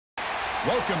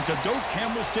Welcome to Doak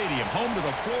Campbell Stadium, home to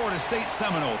the Florida State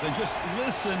Seminoles. And just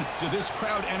listen to this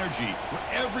crowd energy. For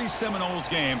every Seminoles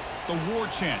game, the war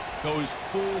chant goes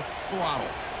full throttle.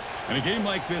 And a game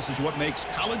like this is what makes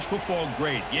college football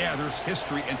great. Yeah, there's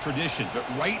history and tradition, but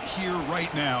right here,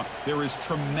 right now, there is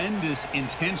tremendous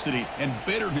intensity and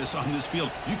bitterness on this field.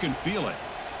 You can feel it.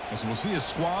 As we'll see a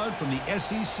squad from the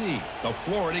SEC, the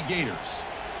Florida Gators,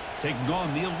 taking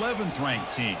on the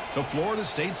 11th-ranked team, the Florida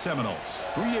State Seminoles.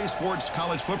 For EA Sports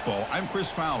College Football, I'm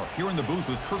Chris Fowler, here in the booth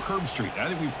with Kirk Herbstreit. I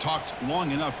think we've talked long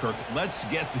enough, Kirk. Let's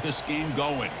get this game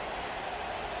going.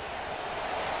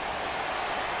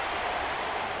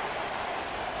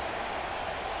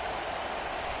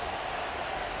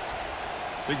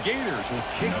 The Gators will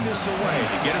kick this away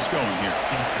to get us going here.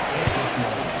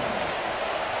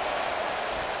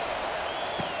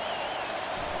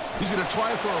 He's going to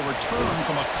try for a return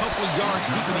from a couple of yards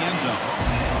deep in the end zone.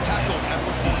 Tackled at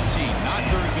the 14. Not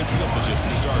very good field position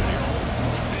to start here.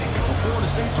 And for Florida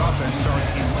State's offense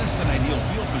starts in less than ideal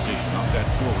field position off that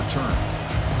poor return.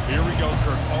 Here we go,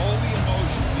 Kirk. All the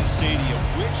emotion in this stadium.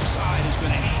 Which side is going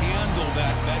to handle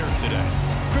that better today?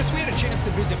 Chris, we had a chance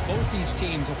to visit both these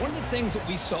teams. And one of the things that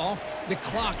we saw, the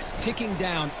clock's ticking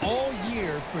down all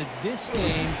year for this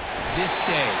game, this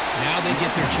day. Now they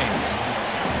get their chance.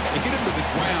 They get him to the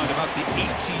ground about the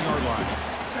 18-yard line.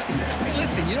 Hey,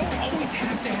 listen, you don't always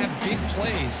have to have big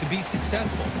plays to be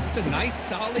successful. It's a nice,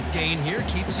 solid gain here.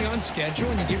 Keeps you on schedule,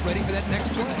 and you get ready for that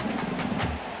next play.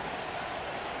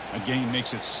 A gain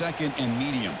makes it 2nd and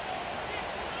medium.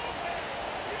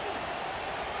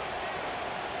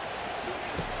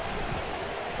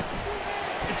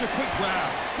 It's a quick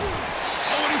grab.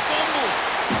 Oh, and he fumbles.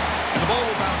 And the ball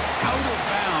will bounce out of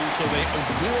bounds, so they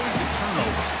avoid the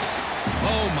turnover.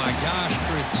 Oh, my gosh,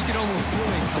 Chris. You could almost feel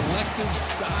a collective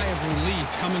sigh of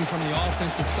relief coming from the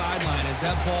offensive sideline as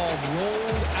that ball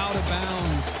rolled out of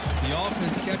bounds. The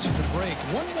offense catches a break.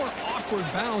 One more awkward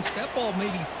bounce. That ball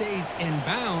maybe stays in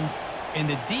bounds, and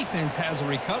the defense has a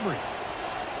recovery.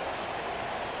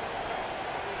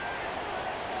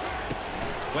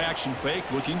 Play action fake,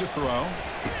 looking to throw.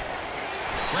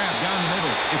 Grab down the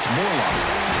middle. It's Morlock.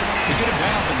 They get it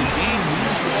down, but the gain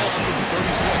moves the ball under the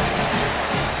 36.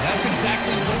 That's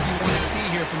exactly what you want to see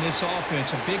here from this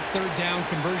offense. A big third down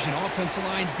conversion. Offensive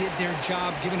line did their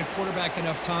job, giving a quarterback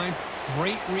enough time.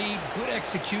 Great read, good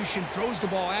execution, throws the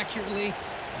ball accurately.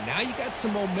 And now you got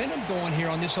some momentum going here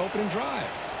on this opening drive.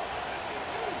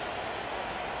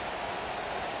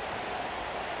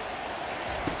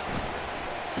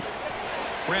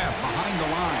 Grab behind the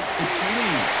line. It's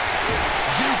Lee.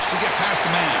 Jukes to get past a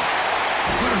man.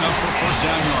 Good enough for first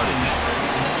down yardage.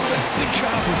 Good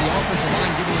job with the offensive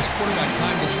line giving his quarterback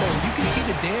time to throw. You can see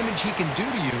the damage he can do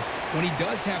to you when he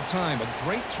does have time. A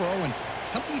great throw and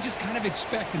something you just kind of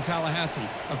expect in Tallahassee.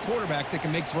 A quarterback that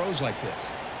can make throws like this.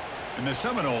 And the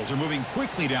Seminoles are moving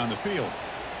quickly down the field.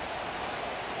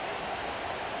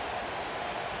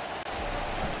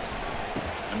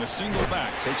 And the single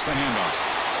back takes the handoff.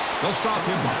 They'll stop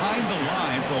him behind the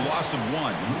line for a loss of 1.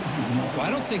 Well,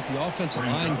 I don't think the offensive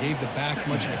line gave the back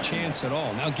much of a chance at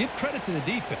all. Now, give credit to the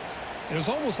defense. It was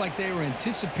almost like they were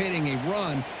anticipating a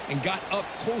run and got up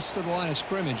close to the line of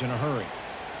scrimmage in a hurry.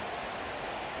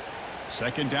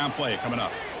 2nd down play coming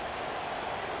up.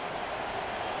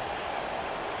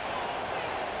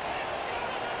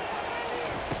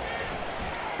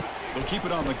 They'll keep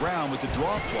it on the ground with the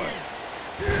draw play.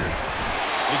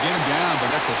 They get him down,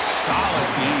 but that's a solid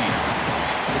gain.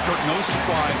 But Kirk, no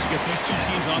surprise. You get these two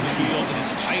teams on the field, and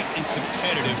it's tight and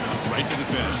competitive right to the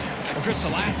finish. Well, Chris, the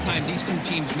last time these two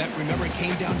teams met, remember, it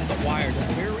came down to the wire,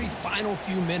 the very final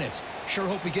few minutes. Sure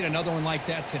hope we get another one like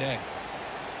that today.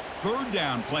 3rd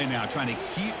down play now, trying to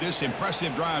keep this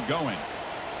impressive drive going.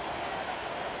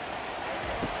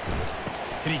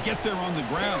 Can he get there on the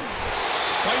ground?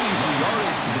 Fighting for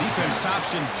yardage, but the defense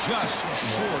stops him just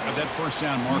short of that first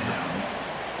down marker.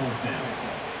 4th down.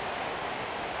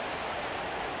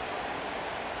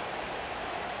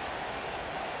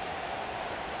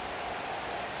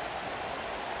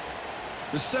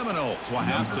 The Seminoles will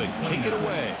have to kick it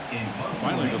away.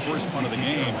 Finally, the first punt of the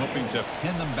game, hoping to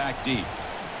pin them back deep.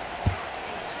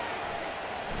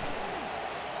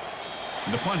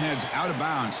 And the punt heads out of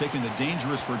bounds, taking the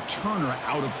dangerous returner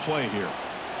out of play here.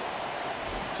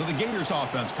 So the Gators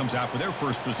offense comes out for their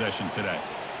first possession today.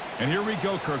 And here we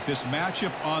go, Kirk, this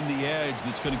matchup on the edge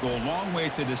that's going to go a long way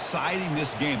to deciding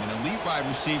this game. An elite wide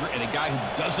receiver and a guy who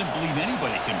doesn't believe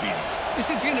anybody can beat him. This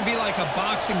is going to be like a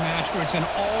boxing match where it's an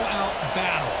all-out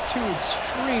battle. Two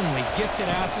extremely gifted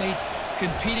athletes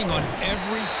competing on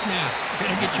every snap.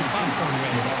 Better get your popcorn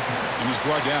ready. And he's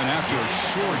brought down after a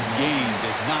short gain.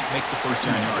 Does not make the first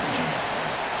down yardage.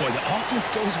 Boy, the offense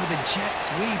goes with a jet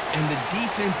sweep, and the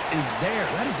defense is there.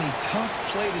 That is a tough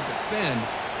play to defend,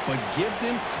 but give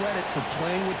them credit for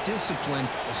playing with discipline,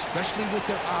 especially with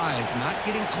their eyes, not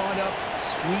getting caught up,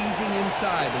 squeezing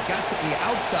inside. They got to the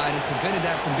outside and prevented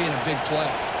that from being a big play.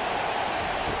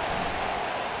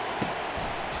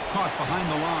 Caught behind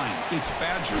the line. It's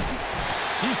Badger.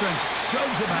 Defense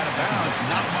shoves him out of bounds.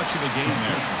 Not much of a gain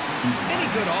there. Any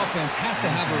good offense has to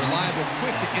have a reliable,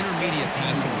 quick to intermediate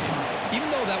passing game. Even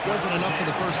though that wasn't enough for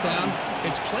the first down,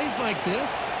 it's plays like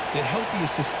this that help you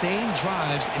sustain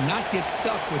drives and not get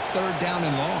stuck with third down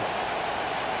and long.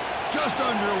 Just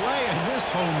underway, and this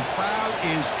home crowd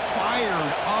is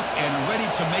fired up and ready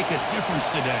to make a difference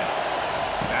today.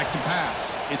 Back to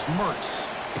pass. It's Mertz.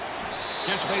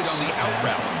 Catch made on the out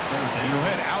route. He'll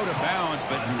head out of bounds,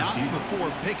 but not before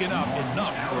picking up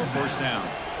enough for a first down.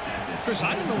 Chris,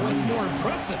 I don't know what's more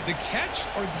impressive, the catch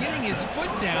or getting his foot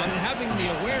down and having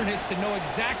the awareness to know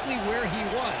exactly where he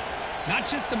was. Not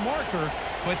just a marker,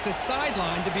 but the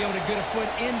sideline to be able to get a foot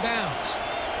inbounds.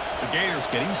 The Gators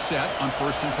getting set on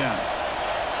 1st and 10.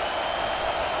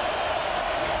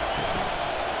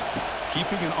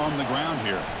 Keeping it on the ground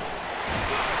here.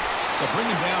 They'll bring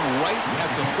him down right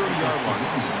at the 30-yard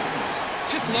line.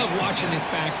 Just love watching this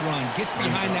back run. Gets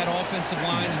behind that offensive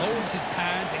line, lowers his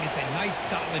pads, and it's a nice,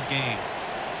 solid game.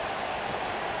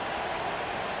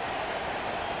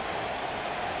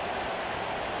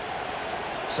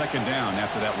 Second down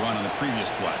after that run on the previous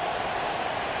play.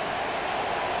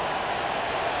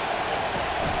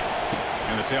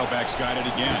 And the tailback's got it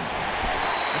again.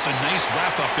 That's a nice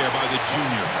wrap up there by the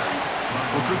junior.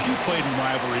 Well, Kirk, you played in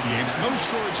rivalry games. No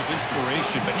shortage of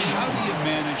inspiration, but how do you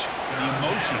manage the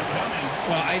emotion of it?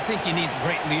 Well, I think you need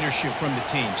great leadership from the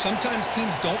team. Sometimes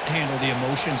teams don't handle the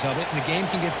emotions of it, and the game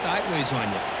can get sideways on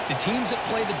you. The teams that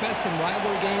play the best in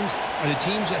rivalry games are the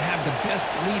teams that have the best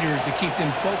leaders to keep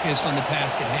them focused on the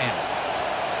task at hand.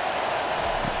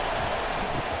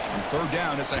 On third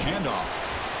down, it's a handoff.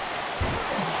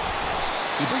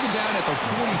 They bring him down at the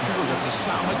 44. That's a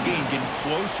solid gain, getting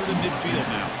closer to midfield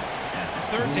now.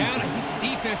 Third down, I think the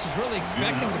defense is really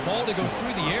expecting the ball to go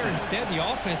through the air. Instead, the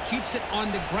offense keeps it on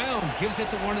the ground, gives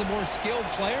it to one of the more skilled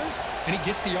players, and he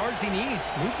gets the yards he needs.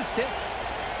 Move the sticks.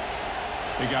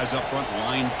 Big guys up front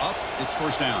lined up. It's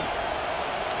first down.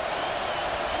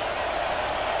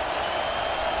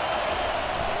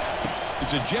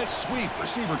 It's a jet sweep.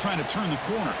 Receiver trying to turn the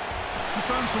corner. He's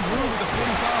found some room at the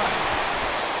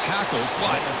 45. Tackle,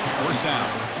 but first down.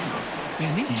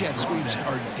 Man, these jet sweeps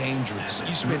are dangerous.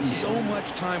 You spend so much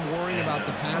time worrying about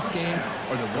the pass game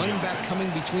or the running back coming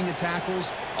between the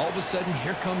tackles. All of a sudden,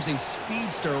 here comes a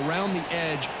speedster around the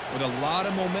edge with a lot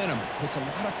of momentum. Puts a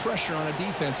lot of pressure on a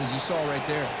defense, as you saw right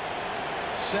there.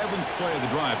 7th play of the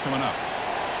drive coming up.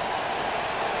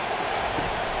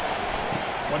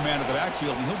 One man at the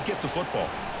backfield, and he'll get the football.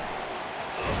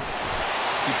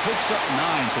 He picks up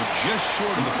 9, so just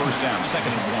short of the first down. 2nd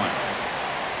and 1.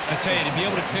 I tell you, to be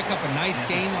able to pick up a nice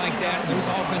gain like that, those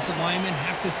offensive linemen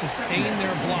have to sustain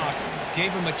their blocks.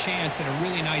 Gave them a chance at a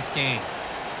really nice gain.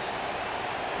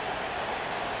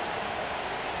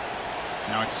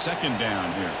 Now it's 2nd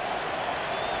down here.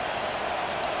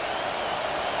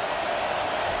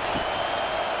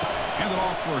 Hand it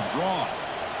off for a draw.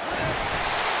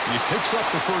 And he picks up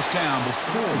the first down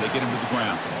before they get him to the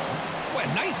ground. Well,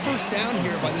 nice first down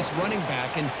here by this running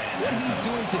back, and what he's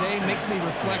doing today makes me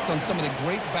reflect on some of the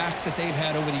great backs that they've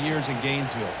had over the years in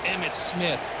Gainesville. Emmitt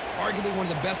Smith, arguably one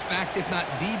of the best backs, if not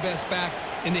the best back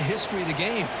in the history of the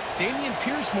game. Damian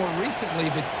Pierce more recently,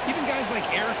 but even guys like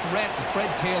Eric Rhett and Fred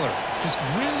Taylor, just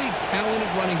really talented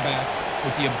running backs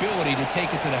with the ability to take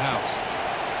it to the house.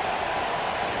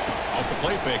 Off the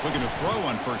play fake, looking to throw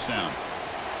on first down.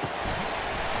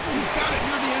 He's got it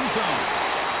near the end zone.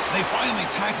 They finally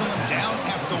tackle him down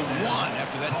at the 1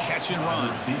 after that catch and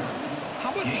run.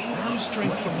 How about the arm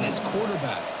strength from this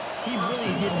quarterback? He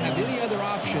really didn't have any other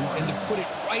option than to put it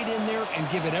right in there and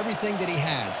give it everything that he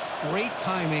had. Great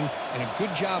timing and a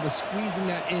good job of squeezing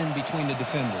that in between the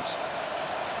defenders.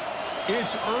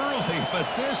 It's early, but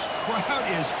this crowd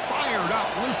is fired up.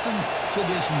 Listen to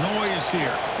this noise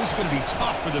here. This is going to be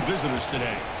tough for the visitors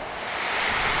today.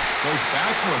 Goes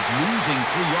backwards, losing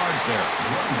 3 yards there.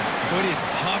 But it's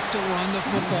tough to run the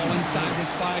football inside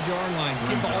this 5-yard line.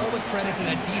 Give all the credit to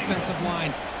that defensive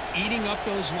line, eating up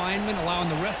those linemen, allowing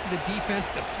the rest of the defense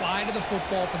to fly to the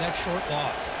football for that short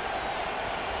loss.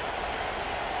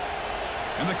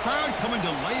 And the crowd coming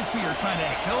to life here, trying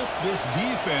to help this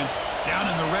defense down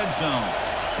in the red zone.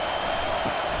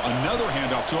 Another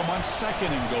handoff to him on 2nd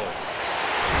and goal.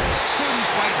 Couldn't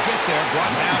quite get there.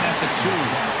 Brought down at the 2.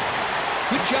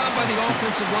 Good job by the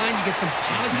offensive line. You get some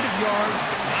positive yards,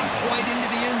 but not quite into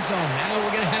the end zone. Now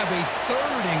we're going to have a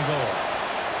 3rd and goal.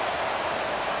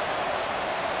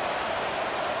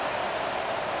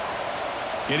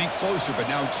 Getting closer, but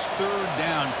now it's 3rd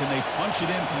down. Can they punch it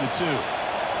in from the 2?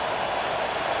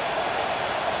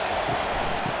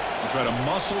 They try to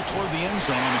muscle toward the end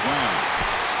zone on the ground.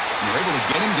 They're able to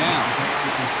get him down.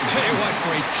 Tell you what,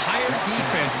 for a tired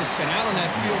defense that's been out on that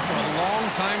field for a long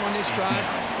time on this drive,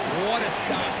 what a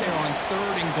stop there on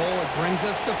 3rd and goal. It brings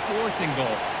us to 4th and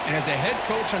goal. And as a head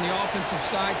coach on the offensive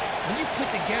side, when you put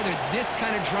together this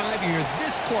kind of drive, you're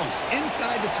this close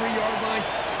inside the 3-yard line,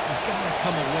 you've got to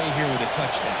come away here with a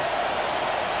touchdown.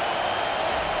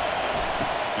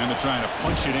 And they're trying to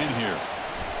punch it in here.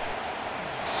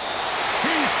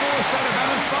 He's forced out of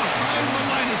bounds behind the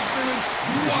line of scrimmage.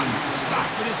 One stop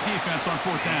for this defense on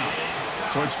 4th down.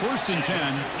 So it's 1st and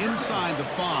 10 inside the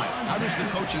 5. How does the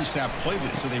coaching staff play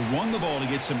this? Do they run the ball to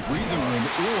get some breathing room,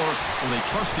 or will they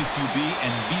trust the QB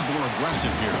and be more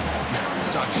aggressive here?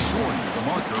 Stopped short of the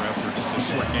marker after just a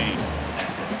short gain.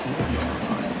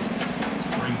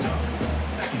 Brings up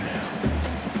 2nd down.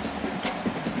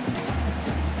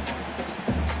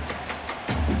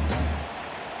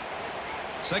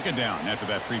 Second down after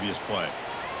that previous play.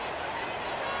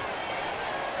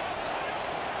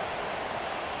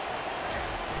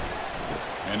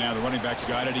 And now the running back's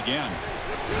got it again.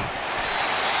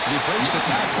 And he breaks the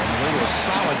tackle on the way to a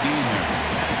solid gain there.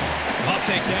 I'll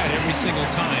take that every single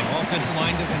time. Offensive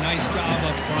line does a nice job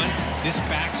up front. This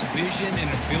back's vision and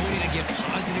ability to get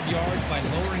positive yards by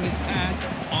lowering his pads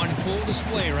on full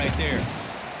display right there.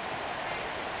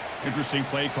 Interesting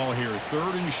play call here.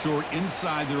 3rd and short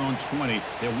inside their own 20.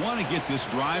 They want to get this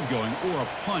drive going, or a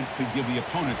punt could give the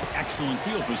opponents excellent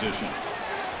field position.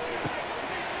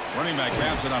 Running back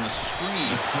grabs it on a screen.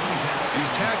 And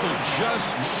he's tackled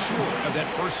just short of that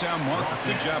 1st down marker.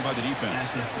 Good job by the defense.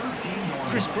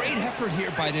 Chris, great effort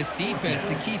here by this defense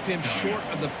to keep him short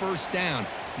of the 1st down.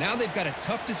 Now they've got a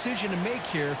tough decision to make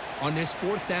here on this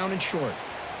 4th down and short.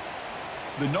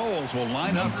 The Noles will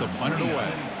line up to punt it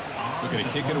away. They're going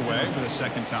to kick it away for the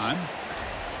 2nd time.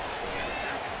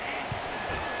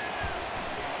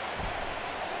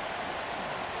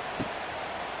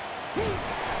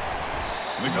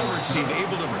 The coverage team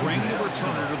able to bring the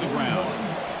returner to the ground.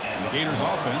 And the Gators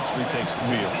offense retakes the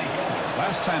field.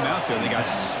 Last time out there, they got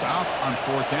stopped on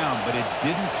 4th down, but it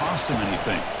didn't cost them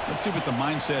anything. Let's see what the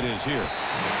mindset is here.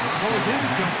 Well, it's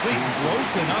incomplete,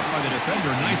 broken up by the defender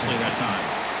nicely that time.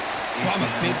 Well, I'm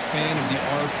a big fan of the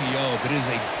RPO, but it is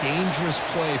a dangerous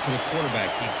play for the quarterback.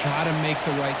 You got to make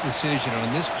the right decision. On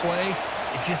this play,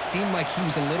 it just seemed like he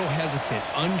was a little hesitant,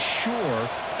 unsure,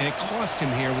 and it cost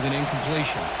him here with an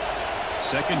incompletion.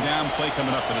 2nd down play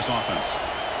coming up for this offense.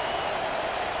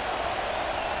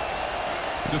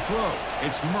 To throw,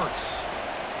 it's Mertz.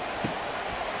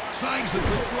 Signs the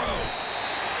quick throw.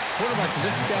 Quarterback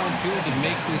looks downfield to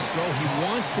make this throw. He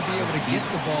wants to be able to get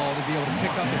the ball to be able to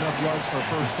pick up enough yards for a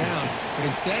 1st down. But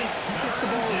instead, he gets the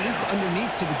ball at least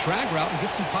underneath to the drag route and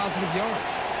gets some positive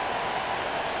yards.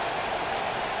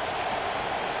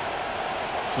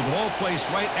 So the ball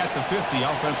placed right at the 50.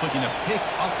 Offense looking to pick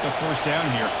up the 1st down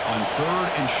here on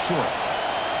 3rd and short.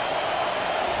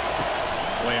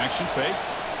 Play action fake.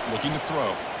 Looking to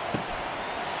throw.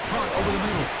 Caught over the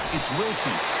middle. It's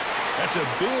Wilson. That's a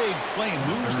big play.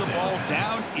 Moves the ball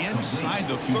down inside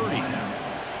the 30.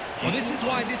 Well, this is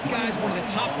why this guy's one of the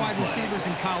top wide receivers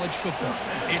in college football.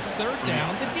 It's 3rd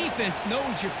down. The defense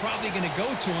knows you're probably going to go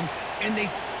to him, and they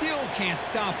still can't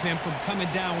stop him from coming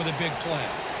down with a big play.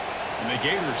 And the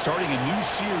Gators starting a new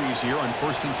series here on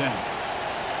 1st and 10.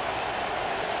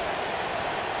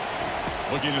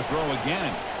 Looking to throw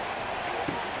again.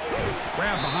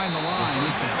 Grab behind the line.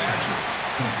 It's Badger.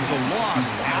 There's a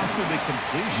loss after the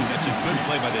completion. That's a good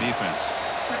play by the defense.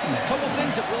 A couple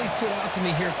things that really stood out to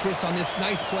me here, Chris, on this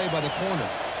nice play by the corner.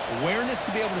 Awareness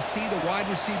to be able to see the wide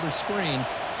receiver screen,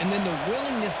 and then the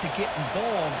willingness to get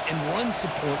involved and run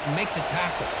support and make the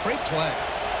tackle. Great play.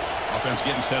 Offense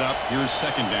getting set up. Here's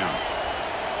 2nd down.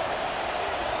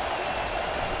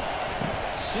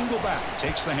 Single back.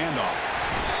 Takes the handoff.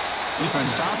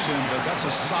 Defense stops him, but that's a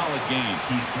solid gain.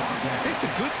 It's a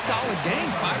good, solid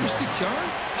gain. 5 or 6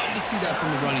 yards. Love to see that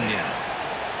from the running game.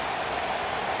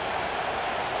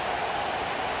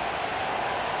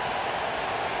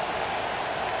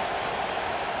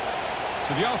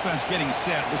 So the offense getting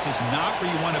set. This is not where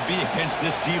you want to be against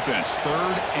this defense.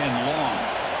 3rd and long.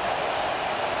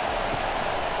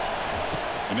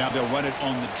 And now they'll run it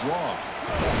on the draw.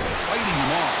 Fighting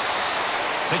him off.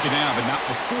 take it down, but not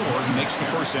before he makes the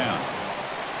first down.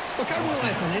 Look, I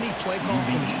realize on any play call,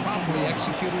 when it's properly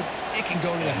executed, it can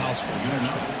go to the house for a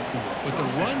touchdown. But the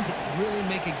runs that really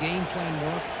make a game plan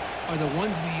work are the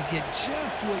ones where you get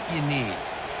just what you need.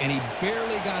 And he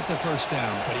barely got the first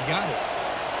down, but he got it.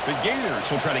 The Gators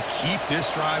will try to keep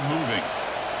this drive moving.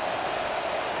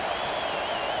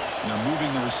 And they're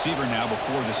moving the receiver now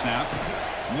before the snap.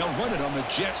 And they'll run it on the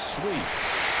jet sweep.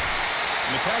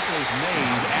 And the tackle is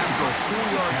made after a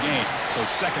 4-yard gain, so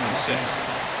 2nd and 6.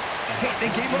 Hey,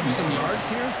 they gave up some yards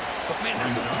here, but, man,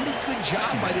 that's a pretty good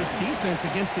job by this defense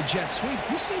against the jet sweep.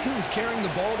 You see who was carrying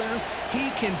the ball there? He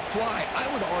can fly. I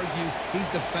would argue he's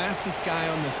the fastest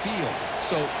guy on the field.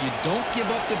 So you don't give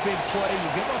up the big play. You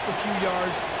give up a few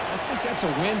yards. I think that's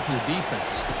a win for the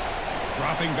defense.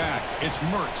 Dropping back, it's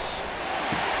Mertz.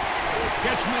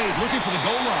 Catch made, looking for the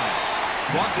goal line.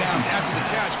 Brought down after the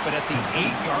catch, but at the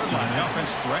 8-yard line. The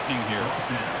offense threatening here.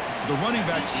 The running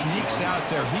back sneaks out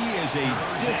there. He is a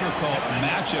difficult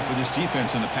matchup for this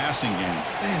defense in the passing game.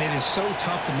 Man, it is so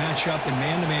tough to match up in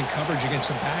man-to-man coverage against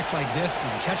a back like this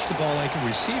and catch the ball like a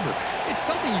receiver. It's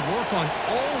something you work on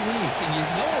all week, and you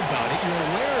know about it. You're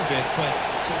aware of it, but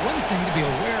it's one thing to be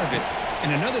aware of it,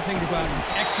 and another thing to go out and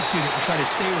execute it and try to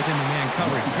stay within the man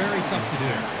coverage. Very tough to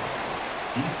do.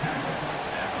 He's tackled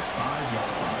at the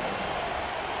 5-yard line.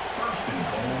 First and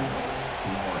goal,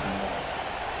 Florida.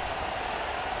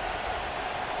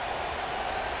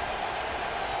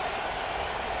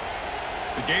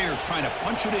 The Gators trying to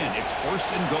punch it in. It's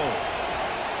 1st and goal.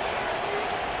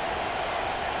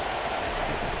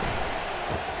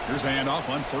 Here's the handoff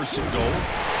on 1st and goal.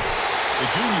 The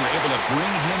junior able to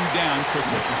bring him down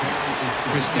quickly.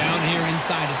 Chris, down here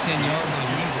inside the 10-yard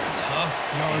line. These are tough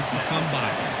yards to come by.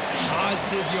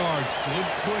 Positive yards. Good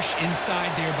push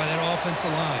inside there by that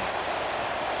offensive line.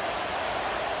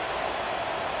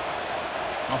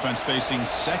 Offense facing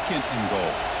 2nd and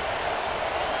goal.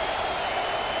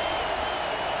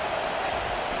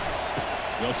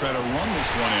 They'll try to run this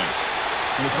one in.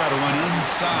 They'll try to run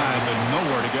inside, but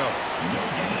nowhere to go.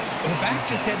 The back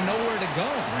just had nowhere to go.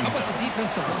 How about the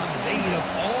defensive line? They eat up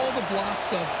all the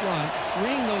blocks up front,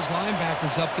 freeing those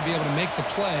linebackers up to be able to make the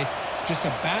play. Just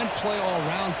a bad play all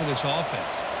around for this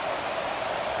offense.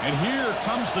 And here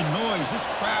comes the noise. This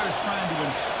crowd is trying to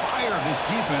inspire this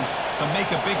defense to make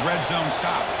a big red zone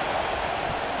stop.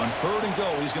 On 3rd and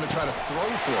goal, he's going to try to throw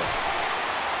for it.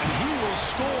 And he will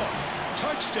score.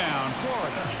 Touchdown,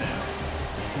 Florida.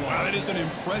 Wow, that is an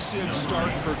impressive start,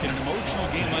 Kirk. In an emotional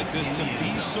game like this, to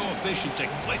be so efficient, to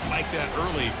click like that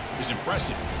early is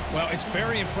impressive. Well, it's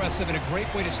very impressive and a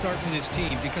great way to start for this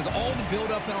team because all the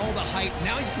build-up and all the hype,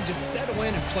 now you can just settle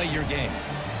in and play your game.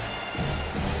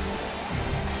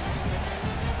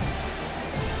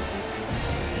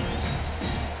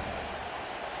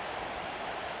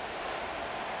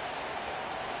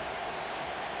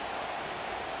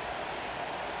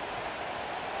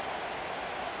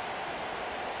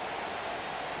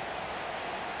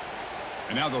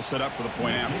 And now they'll set up for the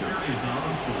point after.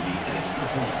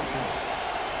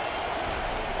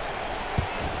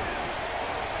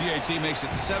 PAT makes it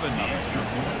 7-0.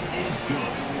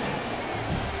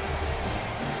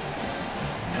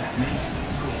 That makes the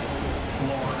score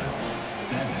Florida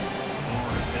 7,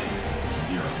 Florida State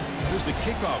 0. Here's the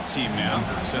kickoff team now,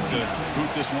 set to boot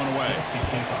this one away.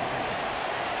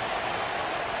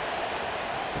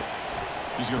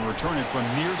 He's going to return it from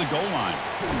near the goal line.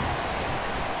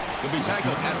 He'll be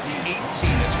tackled at the 18.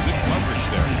 That's good coverage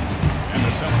there. And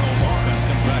the Seminoles offense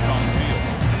comes back on the field.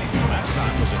 Last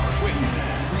time was a quick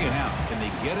 3 and out. Can they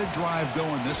get a drive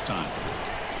going this time?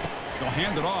 They'll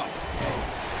hand it off.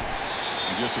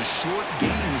 And just a short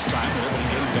gain this time. They're able to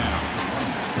get him down.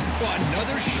 Well,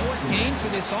 another short gain for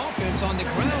this offense on the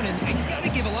ground, and you got to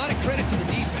give a lot of credit to the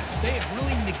defense. They have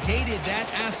really negated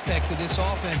that aspect of this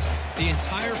offense the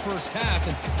entire first half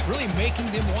and really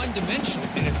making them one-dimensional.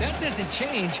 And if that doesn't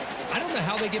change, I don't know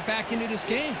how they get back into this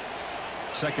game.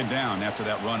 2nd down after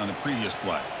that run on the previous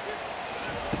play.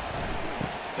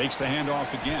 Takes the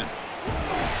handoff again.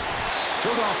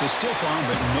 Showdown is still fine,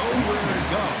 but nowhere to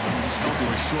go. He's held to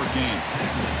a short gain.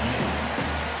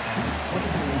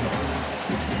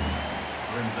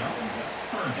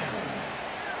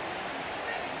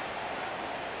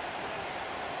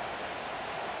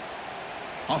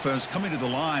 Offense coming to the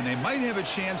line. They might have a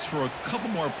chance for a couple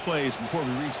more plays before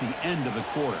we reach the end of the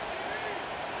quarter.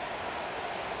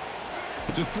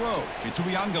 To throw, it's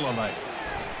Uiagalelei.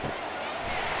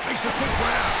 Makes a quick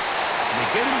grab. And they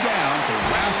get him down to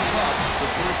wrap up the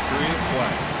first period of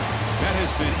play. That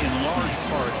has been in large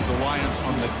part the reliance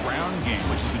on the ground game,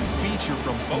 which has been featured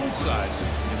from both sides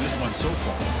in this one so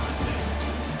far.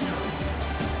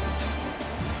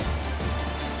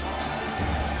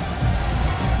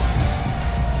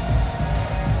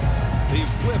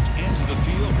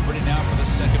 field, ready now for the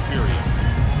second period.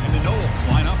 And the Noles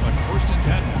line up on 1st and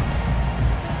 10 now.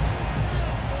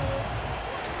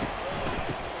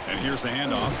 And here's the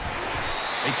handoff.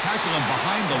 They tackle him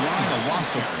behind the line, a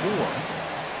loss of 4.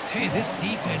 Hey, this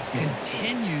defense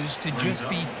continues to just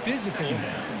be physical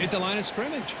at the line of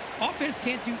scrimmage. Offense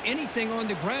can't do anything on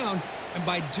the ground, and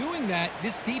by doing that,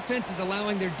 this defense is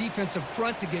allowing their defensive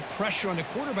front to get pressure on the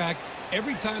quarterback.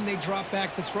 Every time they drop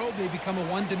back to throw, they become a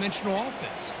one-dimensional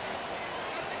offense.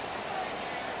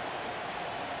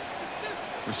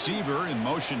 Receiver in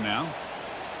motion now.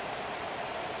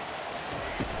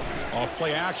 Off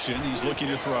play action, he's looking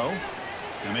to throw.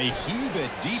 And they heave it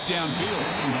deep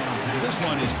downfield. This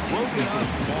one is broken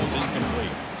up, ball's incomplete.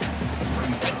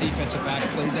 That defensive back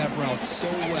played that route so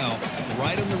well.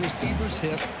 Right on the receiver's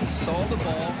hip, he saw the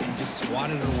ball and just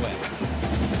swatted it away.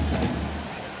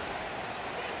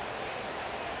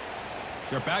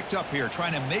 They're backed up here,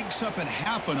 trying to make something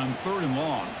happen on 3rd and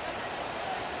long.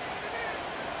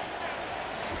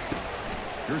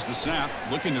 Here's the snap,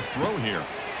 looking to throw here.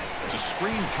 It's a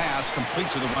screen pass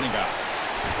complete to the running back.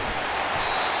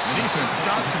 The defense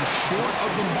stops him short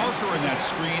of the marker in that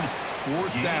screen.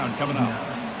 4th down coming up.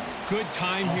 Good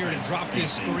time here to drop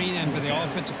this screen in by the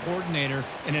offensive coordinator,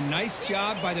 and a nice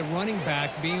job by the running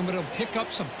back being able to pick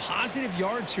up some positive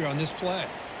yards here on this play.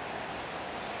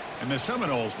 And the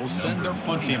Seminoles will send their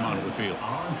punt team onto the field.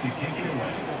 On to kick it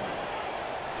away.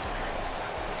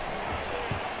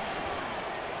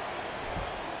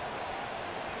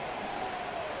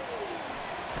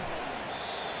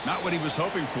 Not what he was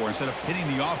hoping for. Instead of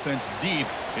hitting the offense deep,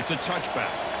 it's a touchback.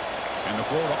 And the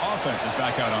Florida offense is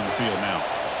back out on the field now.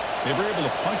 They were able to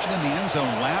punch it in the end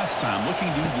zone last time, looking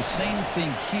to do the same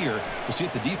thing here to see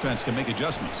if the defense can make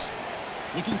adjustments.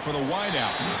 Looking for the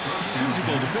wideout.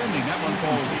 Physical defending. That one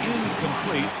falls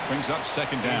incomplete. Brings up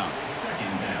 2nd down.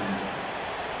 Second down.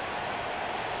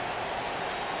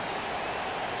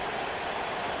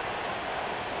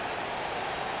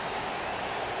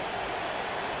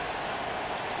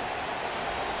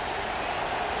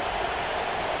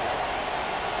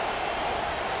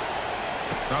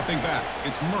 Dropping back,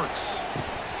 it's Mertz.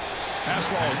 Pass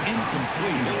ball is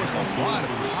incomplete. There was a lot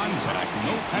of contact.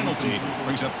 No penalty.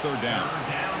 Brings up 3rd down.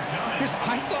 Chris,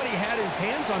 I thought he had his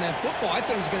hands on that football. I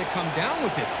thought he was going to come down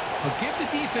with it. But give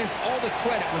the defense all the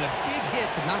credit with a big hit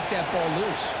to knock that ball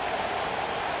loose.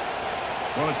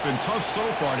 Well, it's been tough so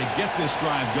far to get this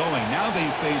drive going. Now they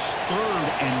face 3rd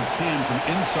and 10 from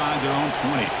inside their own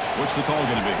 20. What's the call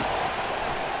going to be?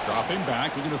 Dropping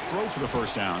back, looking to throw for the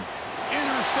 1st down.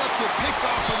 Intercepted, picked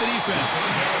off by the defense.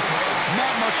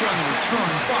 Not much on the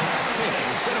return, but it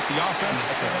will set up the offense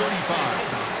at the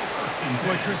 35.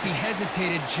 Boy, Chris, he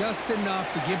hesitated just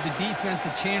enough to give the defense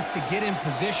a chance to get in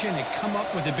position and come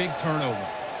up with a big turnover.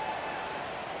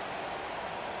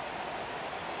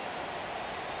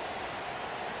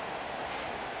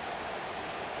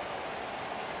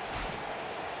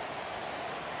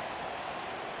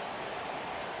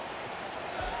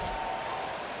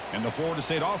 And the Florida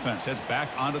State offense heads back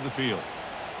onto the field.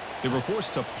 They were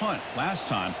forced to punt last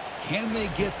time. Can they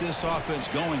get this offense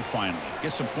going finally?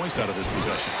 Get some points out of this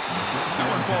possession. That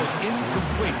one falls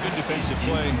incomplete. Good defensive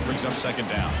play. Brings up 2nd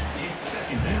down.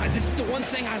 Man, this is the one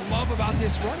thing I love about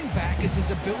this running back is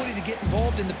his ability to get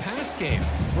involved in the pass game.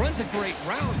 Runs a great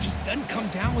route, just doesn't come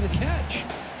down with a catch.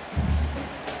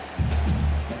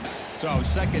 So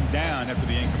 2nd down after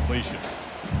the incompletion.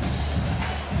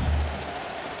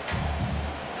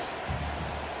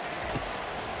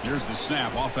 Here's the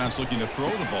snap. Offense looking to throw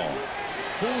the ball.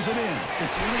 Pulls it in.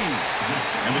 It's Lee.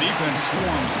 And the defense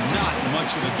swarms. Not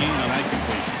much of a gain on that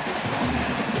completion.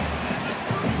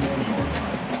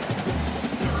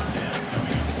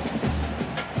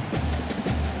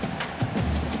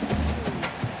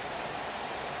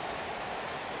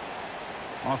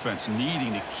 Offense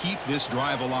needing to keep this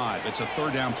drive alive. It's a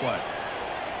 3rd down play.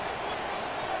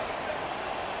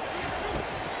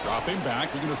 Dropping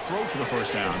back. Looking to throw for the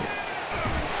 1st down.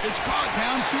 It's caught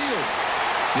downfield.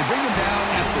 They bring him down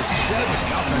at the 7.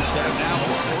 The offense set him now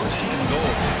for 1st and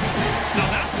goal. Now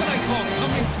that's what I call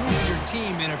coming through with your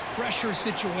team in a pressure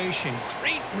situation.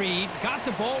 Great read, got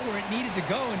the ball where it needed to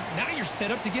go, and now you're set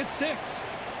up to get 6.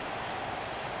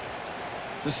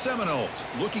 The Seminoles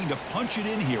looking to punch it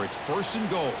in here. It's 1st and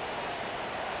goal.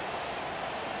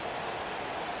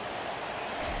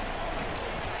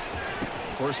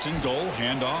 First and goal,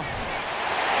 handoff.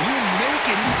 You make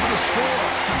it in for the score.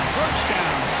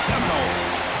 Touchdown,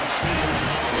 Seminoles.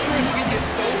 Chris, we get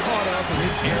so caught up in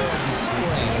this era of the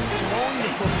spread, of throwing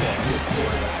the football to the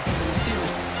quarterback and the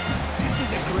receivers. This is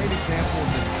a great example of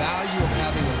the value of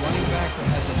having a running back that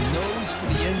has a nose for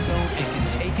the end zone and can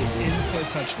take it in for a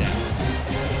touchdown.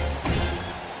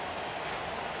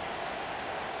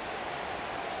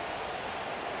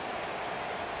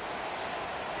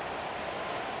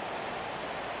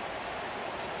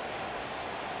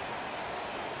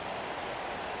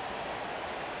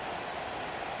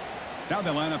 Now they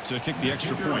line up to kick the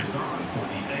extra point.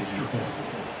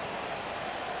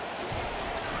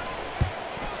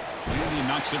 And he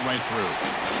knocks it right through.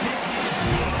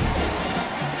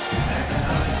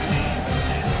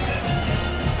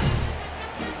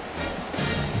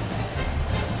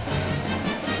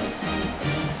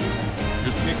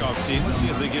 Here's the kickoff team. Let's see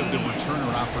if they give the returner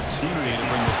an opportunity to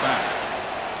bring this back.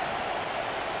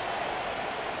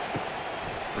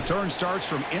 Return starts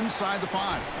from inside the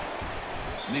 5.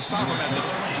 And they stop him at the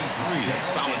 23. That's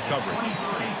solid coverage.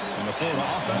 And the Florida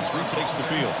offense retakes the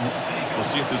field. We'll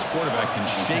see if this quarterback can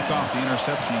shake off the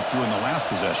interception he threw in the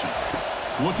last possession.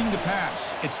 Looking to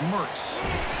pass, it's Mertz.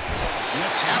 And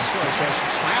that pass rush has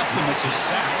trapped him. It's a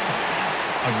sack.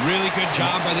 A really good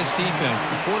job by this defense.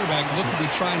 The quarterback looked to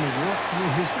be trying to work through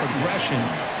his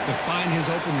progressions to find his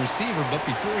open receiver, but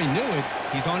before he knew it,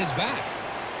 he's on his back.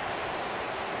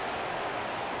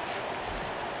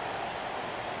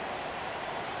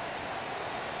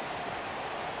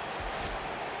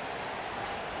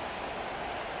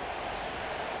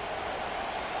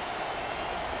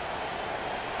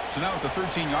 So now at the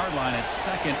 13-yard line, it's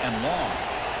 2nd and long.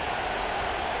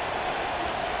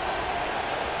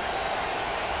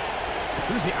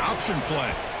 Here's the option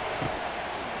play.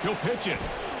 He'll pitch it.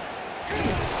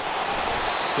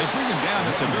 They bring him down.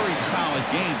 That's a very solid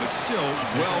game, but still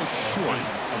well short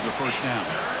of the first down.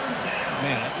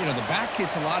 Man, you know, the back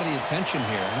gets a lot of the attention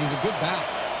here, and he's a good back.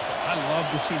 I love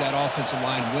to see that offensive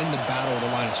line win the battle of the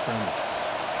line of scrimmage.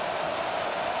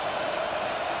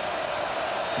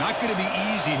 Not going to be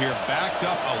easy here. Backed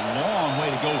up a long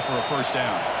way to go for a first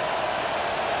down.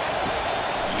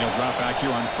 And he'll drop back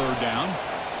here on 3rd down.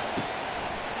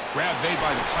 Grab made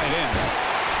by the tight end.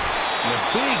 And a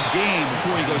big gain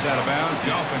before he goes out of bounds.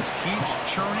 The offense keeps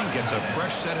churning, gets a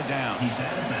fresh set of downs.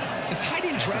 The tight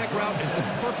end drag route is the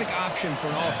perfect option for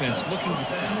an offense looking to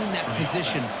scheme that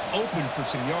position open for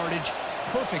some yardage.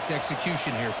 Perfect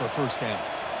execution here for a first down.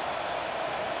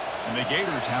 And the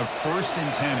Gators have 1st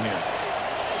and 10 here.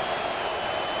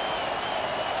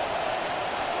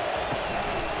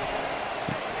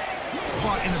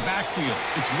 Caught in the backfield.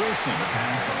 It's Wilson.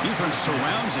 Defense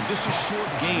surrounds him. Just a short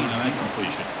gain on that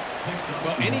completion.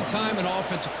 Well, anytime an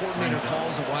offensive coordinator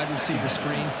calls a wide receiver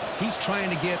screen, he's trying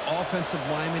to get offensive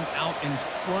linemen out in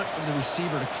front of the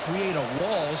receiver to create a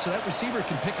wall so that receiver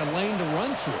can pick a lane to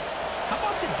run through. How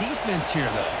about the defense here,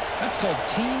 though? That's called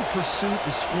team pursuit and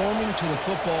swarming to the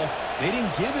football. They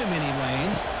didn't give him any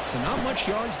lanes, so not much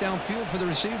yards downfield for the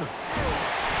receiver.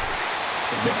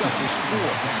 The pickup is 4.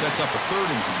 Sets up a 3rd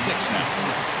and 6 now.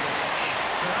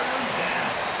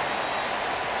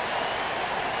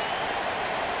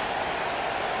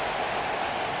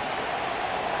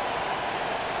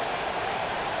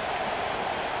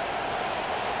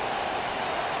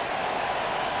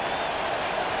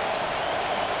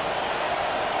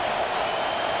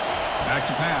 Back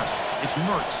to pass. It's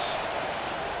Mertz.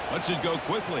 Lets it go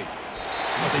quickly.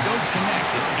 But they don't connect.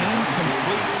 It's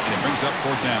incomplete, and it brings up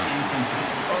 4th down.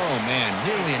 Oh, man,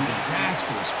 nearly a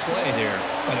disastrous play there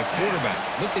by the quarterback.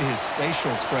 Look at his facial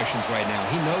expressions right now.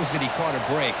 He knows that he caught a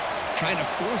break, trying to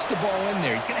force the ball in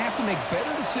there. He's going to have to make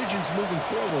better decisions moving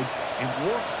forward and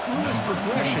work through his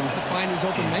progressions to find his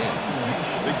open man.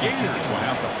 The Gators will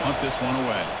have to punt this one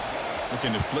away.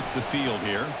 Looking to flip the field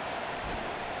here.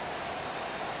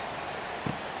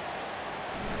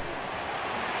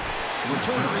 The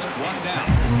returner is blocked down.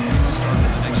 Makes a start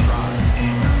with the next drive.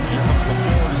 Here comes the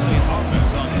Florida State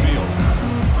offense on the field.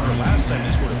 Their last time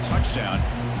they scored a touchdown.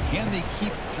 Can they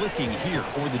keep clicking here,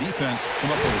 or the defense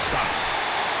come up with a stop?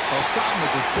 They'll stop him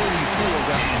at the 34.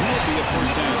 That will be a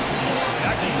first down.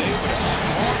 Tackle made, but a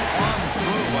strong arm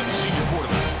through by the senior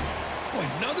quarterback. Boy,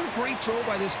 another great throw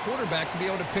by this quarterback to be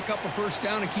able to pick up a first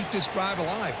down and keep this drive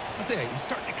alive. I'll tell you, he's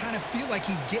starting to kind of feel like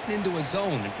he's getting into a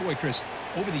zone. And boy, Chris,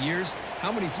 over the years,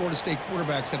 how many Florida State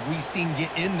quarterbacks have we seen get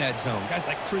in that zone? Guys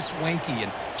like Chris Wenke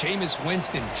and Jameis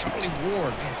Winston, Charlie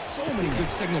Ward. Man, so many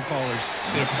good signal callers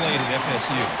that have played at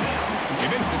FSU. They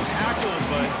make the tackle,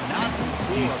 but not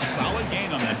for a solid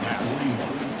gain on that pass.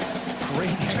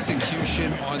 Great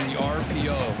execution on the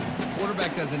RPO. The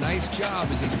quarterback does a nice job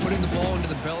as he's putting the ball into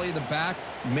the belly of the back,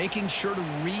 making sure to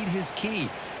read his key.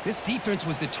 This defense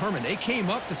was determined. They came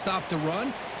up to stop the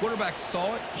run. Quarterback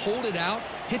saw it, pulled it out,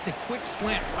 hit the quick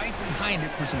slant right behind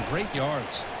it for some great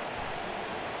yards.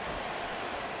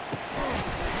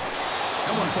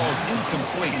 That one falls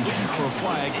incomplete. Looking for a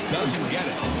flag. Doesn't get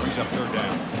it. Brings up third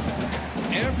down.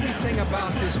 Everything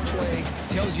about this play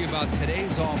tells you about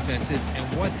today's offenses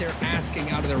and what they're asking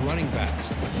out of their running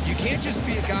backs. You can't just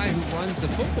be a guy who runs the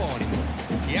football anymore.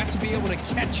 You have to be able to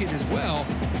catch it as well,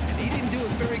 and he didn't do a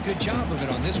very good job of it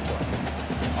on this play.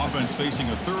 Offense facing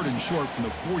a 3rd and short from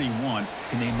the 41.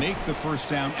 Can they make the first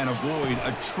down and avoid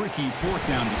a tricky 4th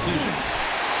down decision?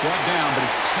 Brought down, but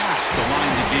it's past the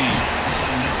line to gain.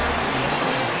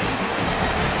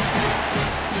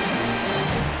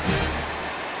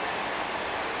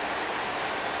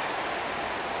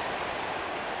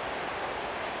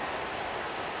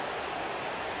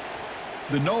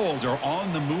 The Noles are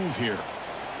on the move here.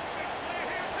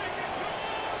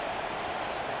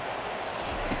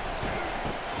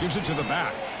 Gives it to the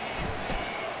back.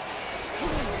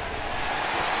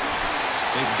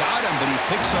 They've got him, but he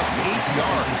picks up 8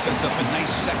 yards. Sets up a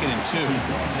nice 2nd and 2.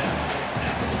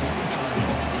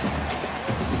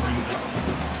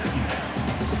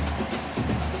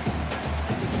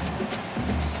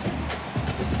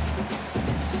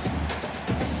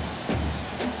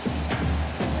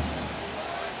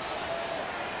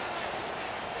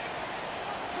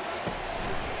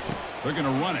 They're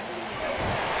going to run it.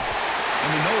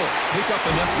 And the Noles pick up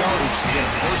enough yardage to get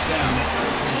a first down.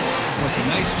 Well, it's a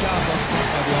nice job up front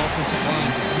by the offensive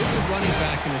line to give the running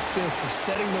back an assist for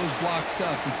setting those blocks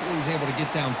up before he's able to get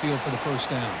downfield for the first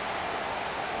down.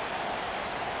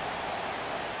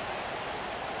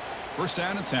 First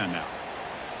down and 10 now.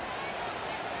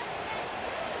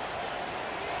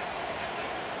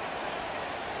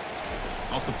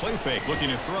 Off the play fake, looking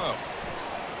to throw.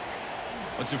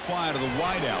 Lets it fly to the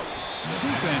wideout.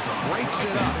 Defense breaks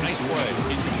it up. Nice play.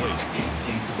 Incomplete.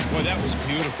 Boy, that was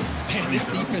beautiful. Man, this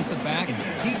defensive back,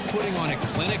 he's putting on a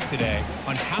clinic today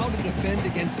on how to defend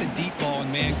against the deep ball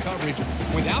and man coverage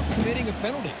without committing a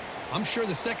penalty. I'm sure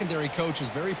the secondary coach is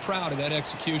very proud of that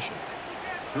execution.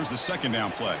 Here's the 2nd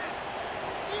down play.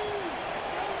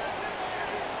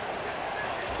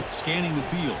 Scanning the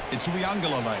field. It's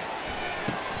Uiagalelei.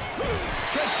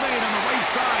 Catch made on the right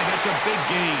side. That's a big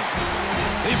gain.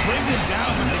 They bring him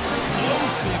down with an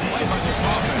explosive play by this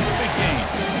offense. Big gain.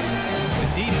 The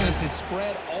defense is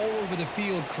spread all over the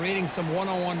field, creating some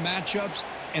one-on-one matchups,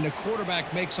 and the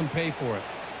quarterback makes them pay for it.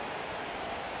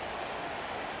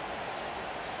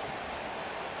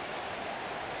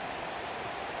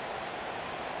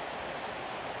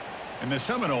 And the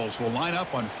Seminoles will line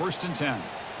up on 1st and 10.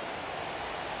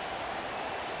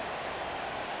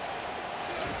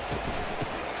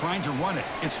 Trying to run it.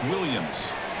 It's Williams.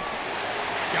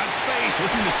 Got space,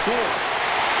 looking to score.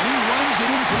 And he runs it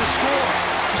in for the score.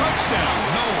 Touchdown,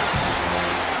 Noles.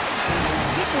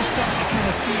 I think we're starting to kind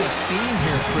of see a theme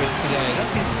here, Chris, today.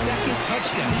 That's his 2nd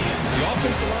touchdown. The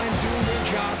offensive line doing their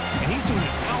job, and he's doing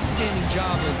an outstanding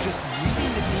job of just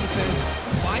reading the defense,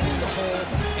 finding the hole,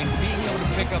 and being able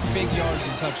to pick up big yards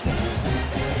and touchdowns.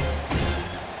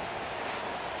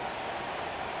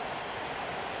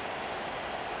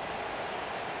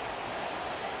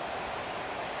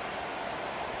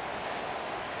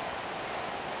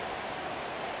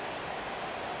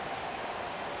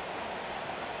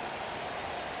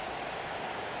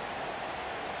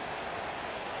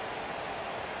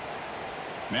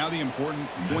 Now the important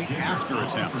point after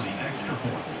attempt.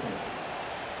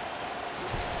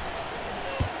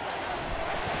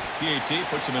 PAT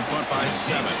puts him in front by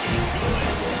 7.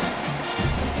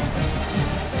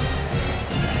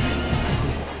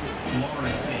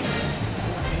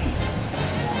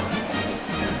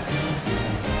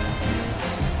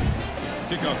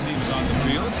 Kickoff team's on the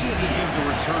field. Let's see if they give the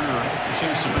returner a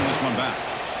chance to bring this one back.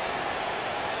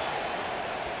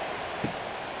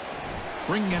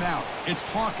 Bringing it out. It's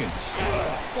Hawkins.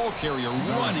 Ball carrier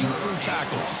running through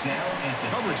tackles.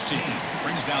 Coverage team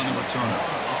brings down the returner.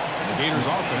 The Gators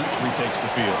offense retakes the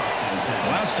field.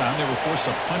 Last time they were forced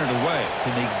to punt it away.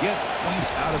 Can they get points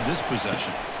out of this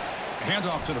possession?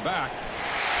 Handoff to the back.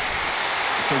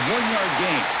 It's a 1-yard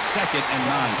gain. 2nd and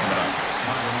 9 coming up.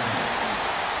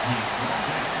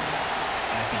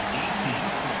 At the 18.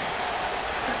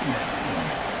 2nd down.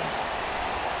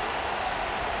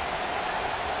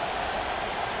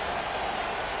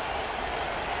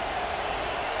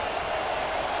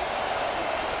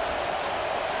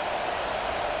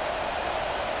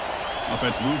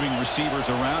 Offense moving receivers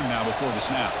around now before the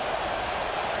snap.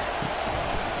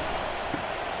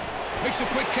 Makes a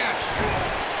quick catch.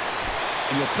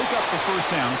 And he'll pick up the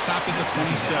first down, stopping the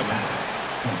 27.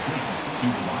 Complete to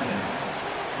the wideout.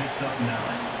 Picks up 9.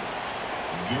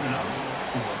 Give it up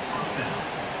for a first down.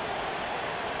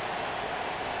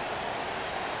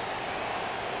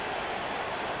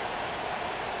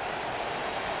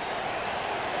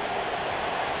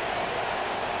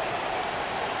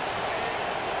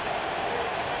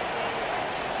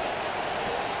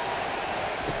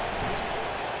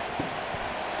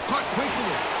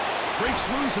 Breaks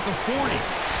loose at the 40.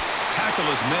 Tackle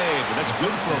is made, but that's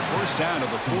good for a first down to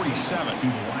the 47.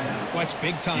 Watch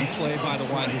big-time play by the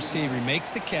wide receiver. He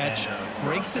makes the catch,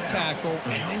 breaks the tackle,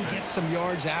 and then gets some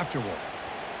yards afterward.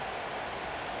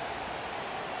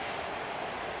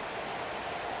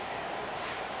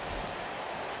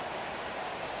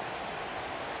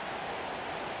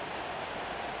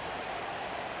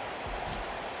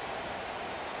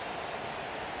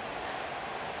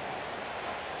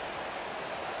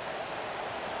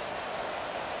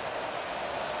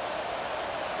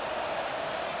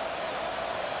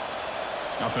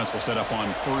 Offense will set up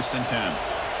on 1st and 10.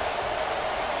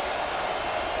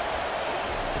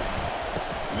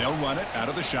 And they'll run it out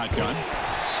of the shotgun.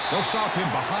 They'll stop him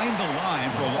behind the line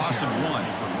for a loss of 1.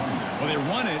 Well, they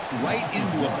run it right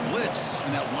into a blitz,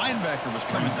 and that linebacker was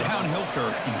coming downhill,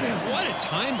 Kirk. Man, what a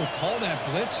time to call that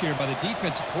blitz here by the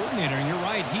defensive coordinator. And you're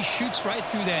right, he shoots right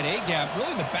through that A-gap.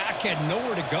 Really, the back had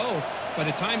nowhere to go. By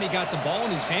the time he got the ball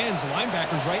in his hands, the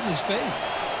linebacker's right in his face.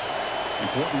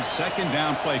 Important 2nd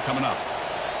down play coming up.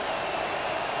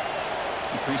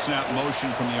 Pre-snap motion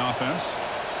from the offense.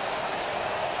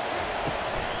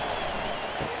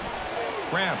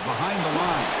 Grab behind the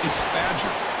line. It's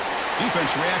Badger.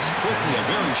 Defense reacts quickly. A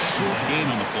very short gain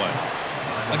on the play.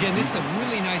 Again, this is a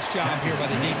really nice job here by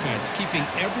the defense, keeping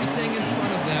everything in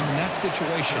front of them in that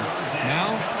situation.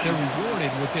 Now they're rewarded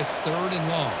with this 3rd and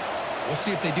long. We'll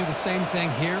see if they do the same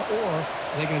thing here, or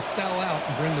they're going to sell out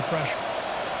and bring the pressure.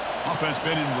 Offense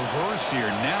been in reverse here.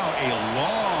 Now a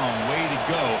long way to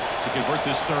go to convert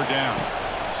this 3rd down.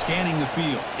 Scanning the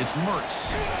field. It's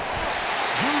Mertz.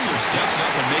 Junior steps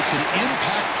up and makes an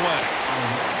impact play.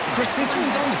 Chris, this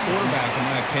one's on the quarterback, in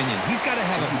my opinion. He's got to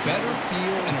have a better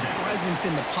feel and a presence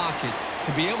in the pocket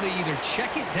to be able to either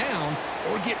check it down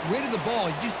or get rid of the ball.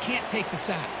 You just can't take the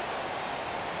sack.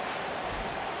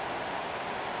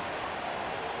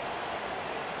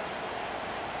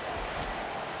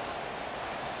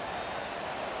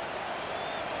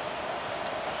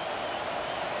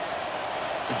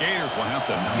 The Gators will have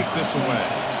to kick this away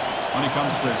when he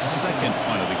comes for his 2nd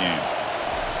punt of the game.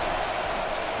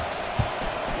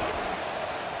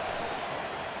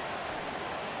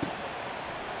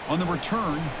 On the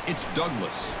return, it's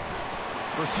Douglas.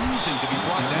 Refusing to be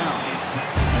brought down.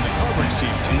 And the coverage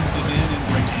team pins him in and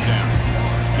breaks him down.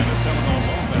 And the Seminoles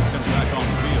offense comes back on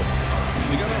the field.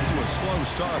 They got off to a slow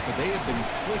start, but they have been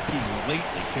clicking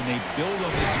lately. Can they build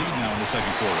on this lead now in the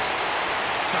 2nd quarter?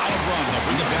 Solid run. They'll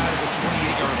bring it down to the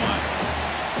 28-yard line.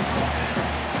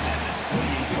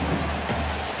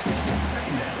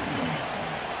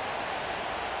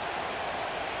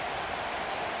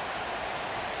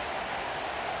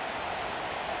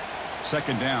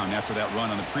 Second down after that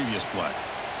run on the previous play.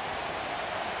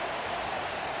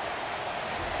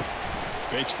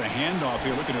 Fakes the handoff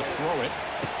here, looking to throw it.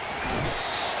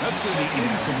 That's going to be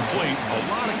incomplete. A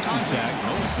lot of contact.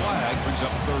 No flag. Brings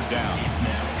up 3rd down.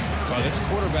 Well, this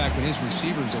quarterback and his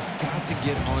receivers have got to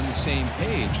get on the same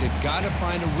page. They've got to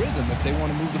find a rhythm if they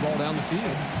want to move the ball down the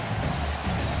field.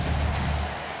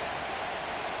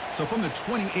 So from the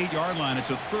 28-yard line,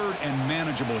 it's a 3rd and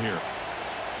manageable here.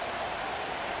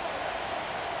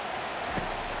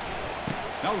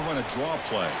 Now we run a draw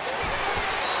play.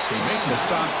 They make the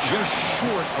stop just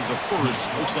short of the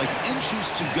 1st. Looks like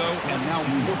inches to go, and now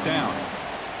 4th down.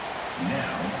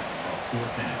 Now, a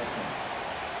 4th down.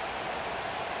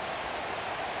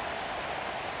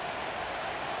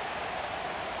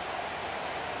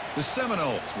 The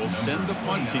Seminoles will send the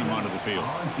punt team onto the field.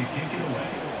 On to kick it away.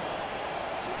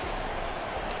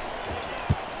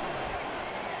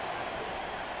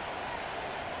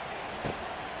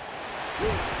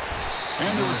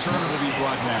 And the returner will be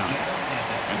brought down.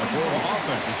 And the Florida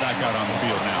offense is back out on the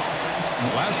field now.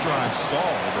 The last drive stalled.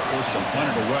 They were forced to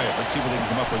punt it away. Let's see what they can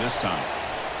come up with this time.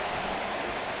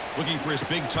 Looking for his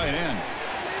big tight end.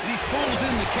 And he pulls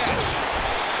in the catch.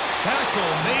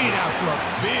 Tackle made after a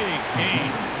big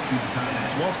gain.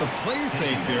 So off the play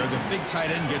fake there, the big tight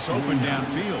end gets open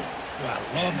downfield. Well,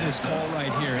 I love this call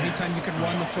right here. Anytime you can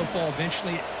run the football,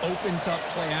 eventually it opens up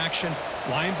play action.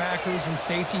 Linebackers and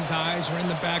safeties' eyes are in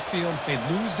the backfield. They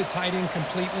lose the tight end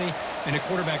completely, and the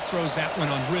quarterback throws that one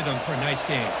on rhythm for a nice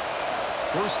game.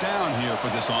 1st down here for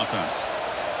this offense.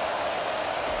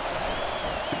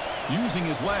 Using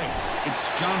his legs, it's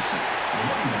Johnson.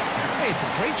 Hey, it's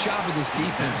a great job of this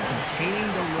defense containing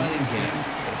the running game.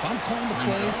 But if I'm calling the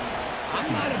plays,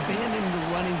 I'm not abandoning the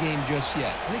running game just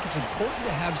yet. I think it's important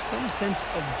to have some sense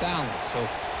of balance. So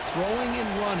throwing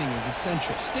and running is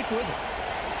essential. Stick with it.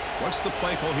 What's the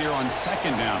play call here on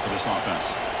 2nd down for this offense?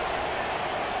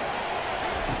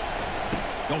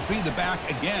 They'll feed the back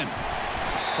again.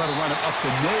 Try to run it up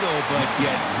the middle, but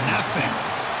get nothing.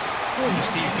 Boy, this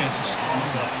defense is strong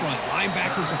up front.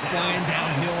 Linebackers are flying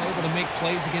downhill, able to make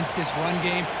plays against this run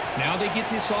game. Now they get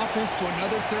this offense to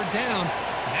another third down.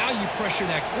 Now you pressure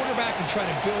that quarterback and try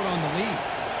to build on the lead.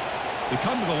 They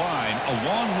come to the line, a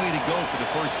long way to go for the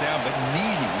first down, but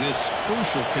needing this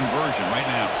crucial conversion right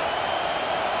now.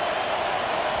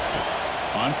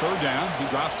 On third down, he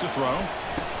drops to throw.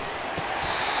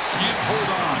 Can't hold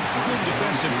on. Good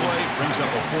defensive play brings up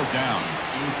a fourth down.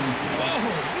 Whoa,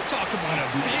 you talk about a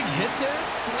big hit there.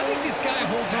 I think this guy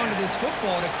holds on to this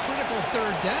football at a critical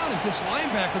third down if this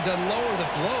linebacker doesn't lower the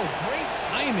blow. Great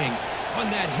timing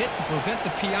on that hit to prevent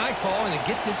the PI call and to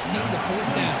get this team to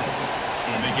fourth down.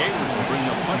 And the Gators will bring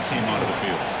their punt team onto the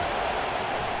field.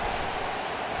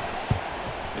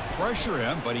 They pressure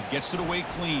him, but he gets it away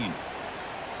clean.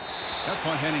 That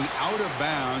punt heading out of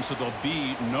bounds, so there'll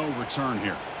be no return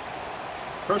here.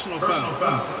 Personal foul.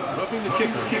 Roughing the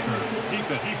kicker.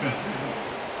 Defense.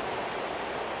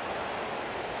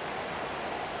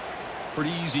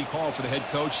 Pretty easy call for the head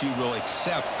coach. He will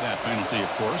accept that penalty, of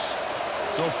course.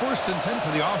 So 1st and 10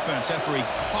 for the offense after a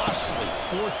costly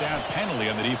fourth down penalty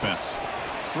on the defense.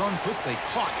 Thrown quickly,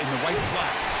 caught in the right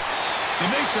flat. They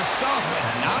make the stop, but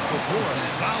not before a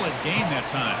solid gain that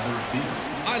time.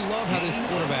 I love how this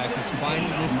quarterback is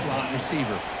finding this slot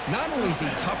receiver. Not only is he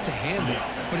tough to handle,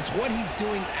 but it's what he's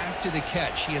doing after the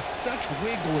catch. He has such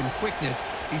wiggle and quickness.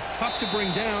 He's tough to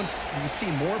bring down, and you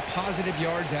see more positive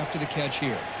yards after the catch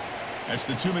here. That's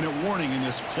the 2-minute warning in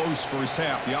this close first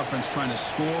half. The offense trying to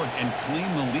score and claim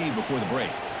the lead before the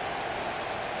break.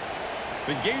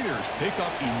 The Gators pick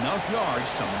up enough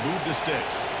yards to move the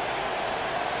sticks.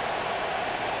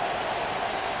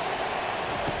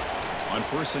 On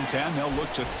 1st and 10, they'll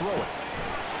look to throw it.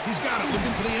 He's got it,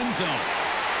 looking for the end zone.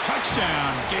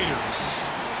 Touchdown, Gators.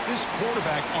 This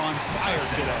quarterback on fire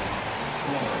today.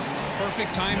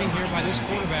 Perfect timing here by this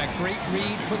quarterback. Great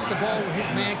read, puts the ball where his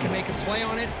man can make a play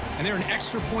on it, and they're an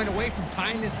extra point away from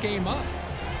tying this game up.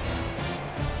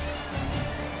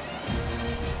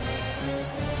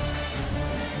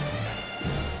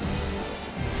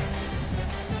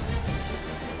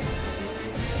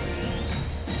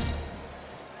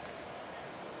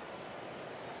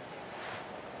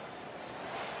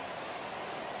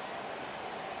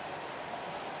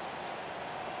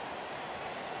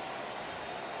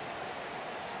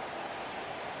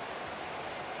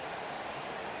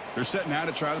 They're setting out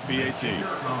to try the PAT.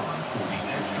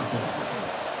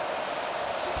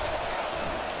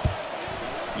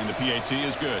 And the PAT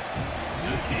is good.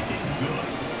 The kick is good.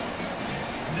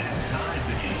 That ties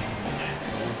the game at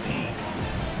 14.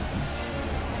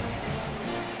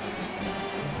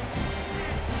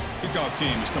 Kickoff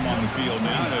teams come on the field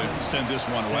now to send this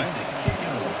one away.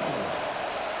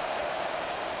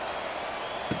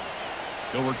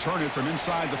 They'll return it from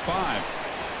inside the 5.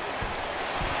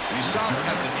 And he stopped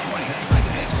at the 20, trying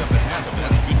to make something happen.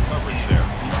 That's good coverage there.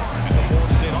 And the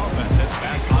Florida State offense heads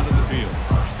back onto the field.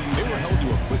 They were held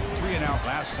to a quick 3-and-out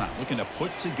last time, looking to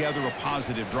put together a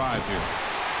positive drive here.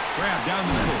 Grab down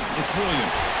the middle. It's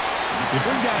Williams. They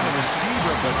bring down the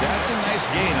receiver, but that's a nice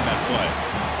gain on that play.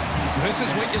 This is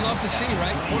what you love to see,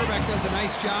 right? Quarterback does a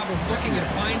nice job of looking and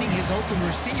finding his open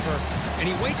receiver, and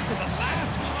he waits to the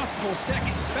last possible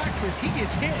second. In fact, Chris, he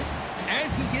gets hit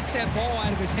as he gets that ball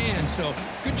out of his hands. So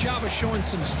good job of showing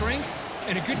some strength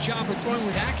and a good job of throwing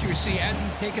with accuracy as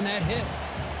he's taking that hit.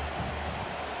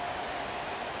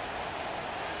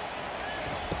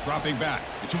 Dropping back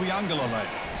to Uiagalelei.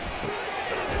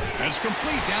 And it's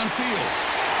complete downfield.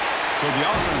 So the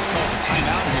offense calls a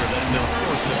timeout here. That's their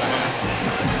first of the half.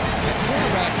 The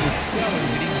quarterback was selling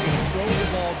that he was going to throw the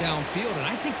ball downfield, and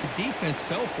I think the defense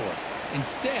fell for it.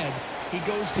 Instead, he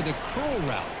goes to the curl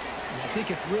route. And I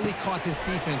think it really caught this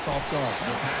defense off guard.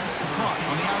 Caught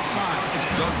on the outside. It's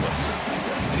Douglas.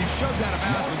 And he's shoved out of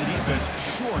bounds with the defense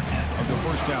short of the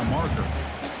first down marker.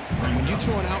 When you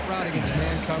throw an out route against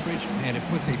man coverage, man, it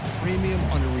puts a premium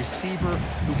on a receiver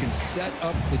who can set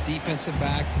up the defensive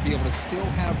back to be able to still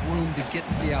have room to get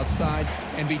to the outside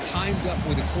and be timed up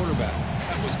with a quarterback.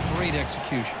 That was great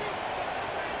execution.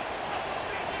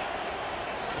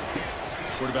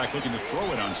 Quarterback looking to throw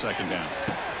it on second down.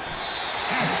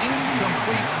 Has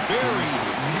incomplete, very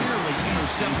nearly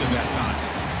intercepted that time.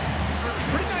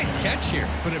 Pretty nice catch here,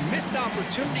 but a missed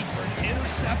opportunity for an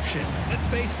interception. Let's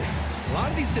face it, a lot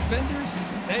of these defenders,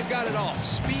 they've got it all.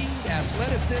 Speed,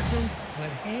 athleticism, but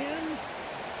hands,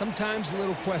 sometimes a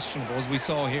little questionable, as we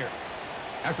saw here.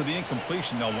 After the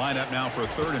incompletion, they'll line up now for a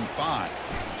 3rd and 5.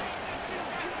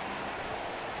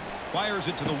 Fires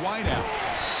it to the wideout.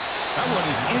 That one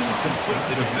is incomplete.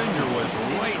 The defender was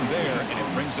right there, and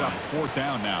it brings up 4th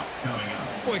down now.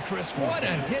 Boy, Chris, what a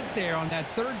hit there on that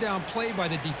 3rd down play by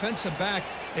the defensive back.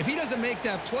 If he doesn't make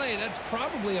that play, that's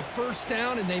probably a 1st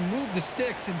down, and they move the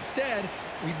sticks. Instead,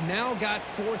 we've now got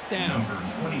 4th down.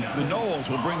 The Noles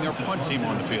will bring their punt team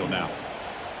on the field now.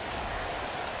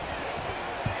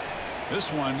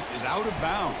 This one is out of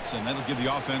bounds, and that'll give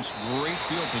the offense great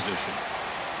field position.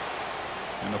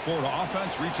 And the Florida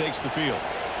offense retakes the field.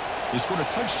 They scored a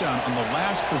touchdown on the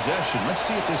last possession. Let's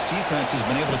see if this defense has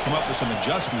been able to come up with some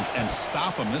adjustments and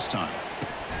stop them this time.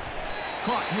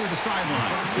 Caught near the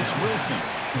sideline. It's Wilson.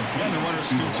 And the runner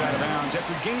scoots out of bounds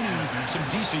after gaining some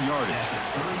decent yardage.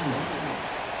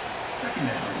 Second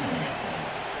down.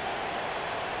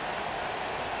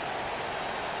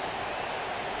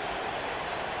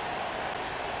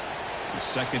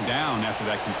 Second down after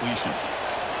that completion.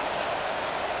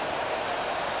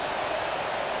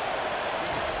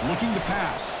 Looking to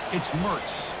pass. It's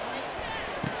Mertz.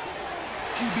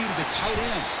 QB to the tight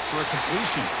end for a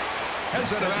completion.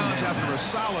 Heads out of bounds after a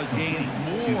solid gain,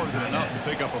 more than enough to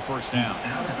pick up a 1st down.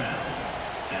 Out of bounds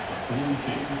at the 42.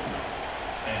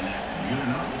 And that's good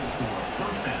enough for a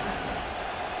 1st down.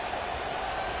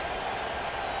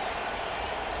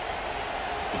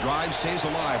 The drive stays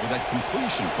alive with that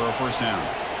completion for a 1st down.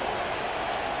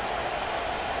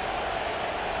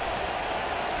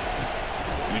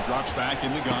 And he drops back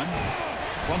in the gun.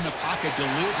 From the pocket,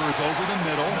 delivers over the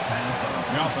middle.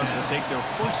 The offense will take their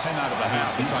first 10 out of the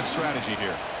half. They talk strategy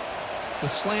here.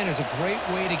 The slant is a great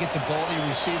way to get the ball to your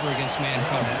receiver against man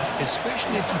coverage,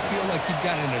 especially if you feel like you've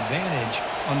got an advantage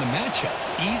on the matchup.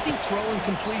 Easy throw and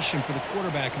completion for the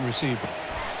quarterback and receiver.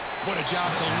 What a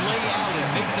job to lay out and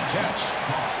make the catch.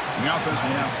 And the offense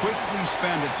will now quickly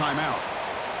spend a timeout.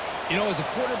 You know, as a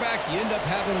quarterback, you end up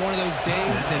having one of those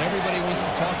days that everybody wants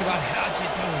to talk about. How'd you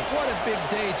do it? What a big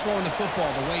day throwing the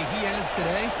football the way he has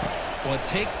today. Well, it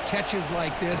takes catches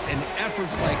like this and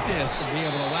efforts like this to be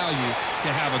able to allow you to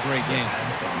have a great game.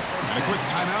 And a quick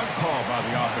timeout call by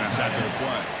the offense after the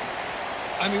play.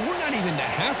 I mean, we're not even to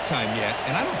halftime yet,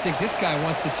 and I don't think this guy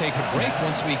wants to take a break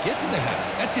once we get to the half.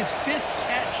 That's his 5th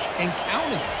catch and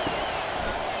counting.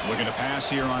 Looking to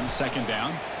pass here on 2nd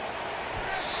down.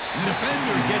 The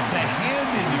defender gets a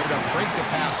hand in there to break the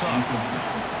pass up.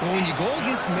 Well, when you go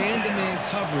against man-to-man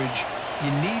coverage, you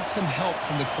need some help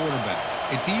from the quarterback.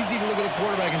 It's easy to look at a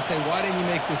quarterback and say, why didn't you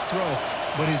make this throw?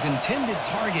 But his intended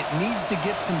target needs to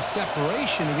get some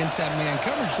separation against that man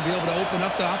coverage to be able to open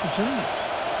up the opportunity.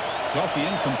 So off the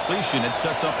incompletion, it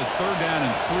sets up a 3rd down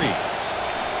and 3.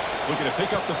 Looking to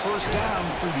pick up the 1st down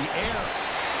through the air.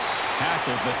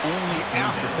 Tackled, but only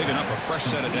after picking up a fresh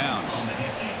set of downs.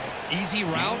 Easy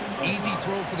route, easy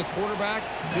throw for the quarterback.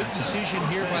 Good decision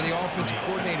here by the offensive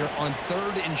coordinator on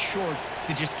 3rd and short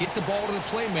to just get the ball to the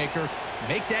playmaker,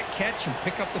 make that catch, and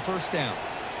pick up the 1st down.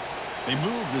 They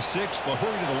move the 6th. They'll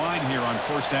hurry to the line here on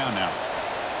 1st down now.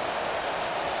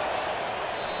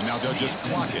 And now they'll just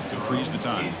clock it to freeze the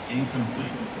time. Is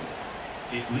incomplete.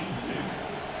 It leads to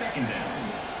 2nd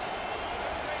down.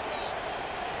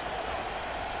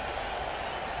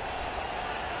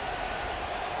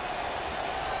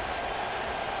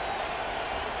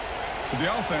 So the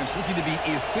offense looking to be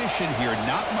efficient here.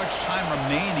 Not much time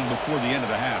remaining before the end of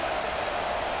the half.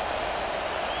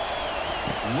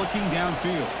 Looking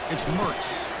downfield, it's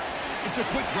Mertz. It's a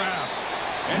quick grab.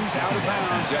 And he's out of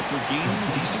bounds after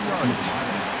gaining decent yardage.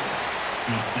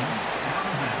 Distance out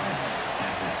of bounds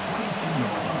at the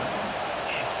 22-yard line.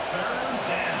 It's 3rd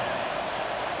down.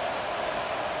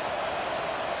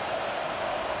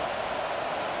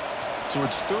 So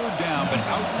it's 3rd down, but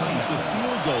out comes the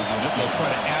field goal unit. They'll try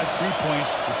to add 3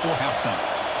 points before halftime.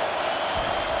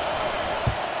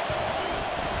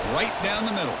 Right down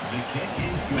the middle.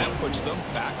 And that puts them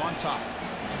back on top.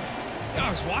 I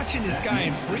was watching this guy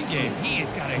in pregame. He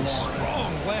has got a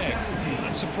strong leg.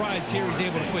 I'm surprised here he's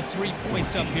able to put 3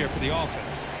 points up here for the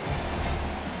offense.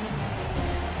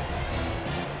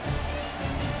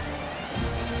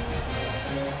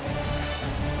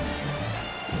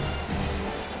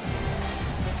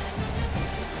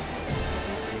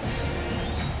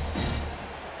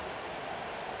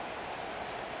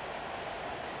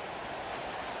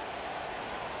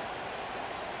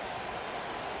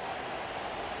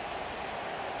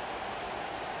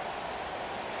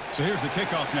 So here's the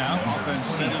kickoff now. Offense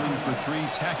settling for 3,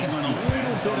 tacking on a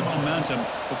little bit of momentum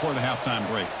before the halftime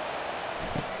break.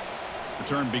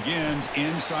 Return begins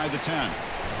inside the 10.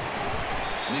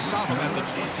 And they stop him at the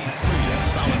 23. That's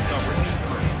solid coverage.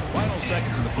 Final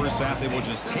seconds in the first half. They will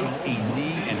just take a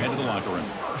knee and head to the locker room.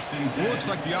 Looks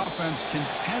like the offense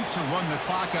content to run the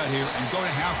clock out here and go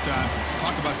to halftime.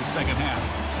 Talk about the second half.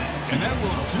 And that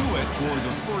will do it for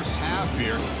the first half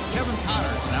here. Kevin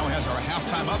Connors now has our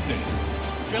halftime update.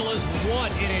 Fellas,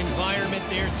 what an environment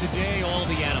there today. All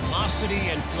the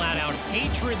animosity and flat-out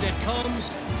hatred that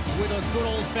comes with a good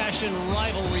old-fashioned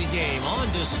rivalry game on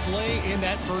display in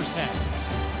that first half.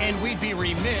 And we'd be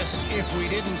remiss if we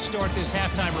didn't start this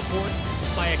halftime report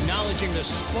by acknowledging the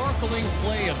sparkling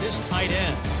play of this tight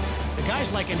end. The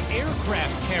guy's like an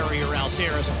aircraft carrier out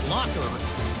there as a blocker.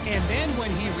 And then when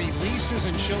he releases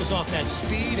and shows off that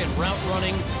speed and route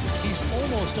running, he's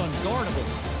almost unguardable.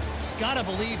 Gotta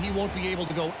believe he won't be able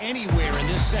to go anywhere in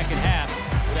this second half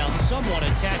without someone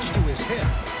attached to his hip.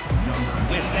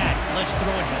 With that, let's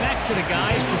throw it back to the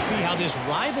guys to see how this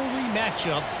rivalry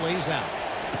matchup plays out.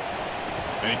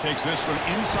 And he takes this from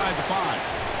inside the 5.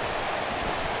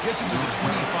 Gets him to the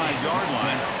 25-yard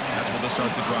line. That's where they'll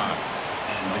start the drive.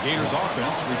 The Gators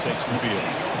offense retakes the field.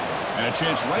 And a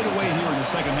chance right away here in the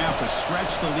second half to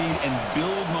stretch the lead and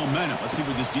build momentum. Let's see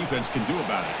what this defense can do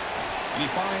about it. And he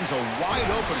finds a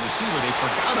wide-open receiver. They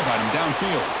forgot about him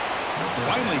downfield.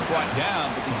 Finally brought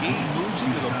down, but the gain moves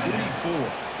him to the 44.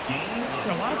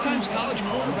 A lot of times college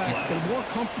quarterbacks get more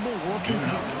comfortable working to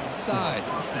the outside.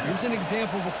 Here's an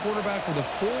example of a quarterback with a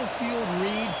full field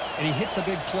read, and he hits a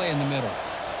big play in the middle.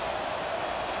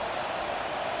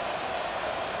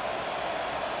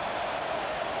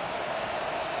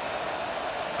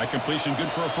 A completion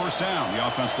good for a first down. The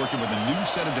offense working with a new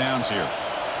set of downs here.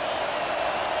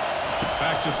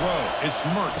 Back to throw. It's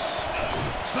Mertz.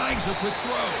 Snags a quick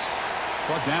throw.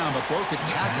 Brought down, but broke a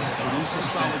tackle. Produced a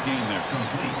solid gain there.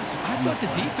 I thought the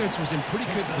defense was in pretty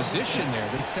good position there.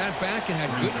 They sat back and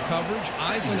had good coverage,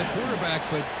 eyes on the quarterback,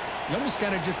 but you almost got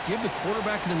to just give the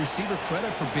quarterback and the receiver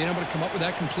credit for being able to come up with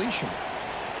that completion.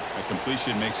 A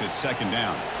completion makes it second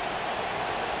down.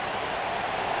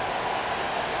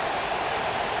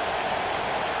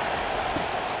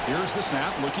 Here's the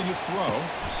snap, looking to throw.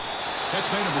 Catch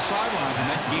made on the sidelines, and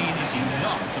that gain is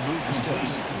enough to move the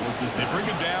sticks. They bring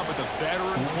him down, but the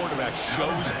veteran quarterback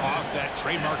shows off that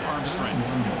trademark arm strength.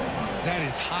 That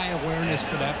is high awareness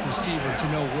for that receiver to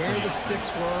know where the sticks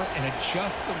were and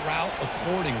adjust the route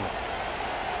accordingly.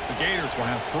 The Gators will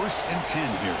have 1st and 10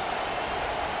 here.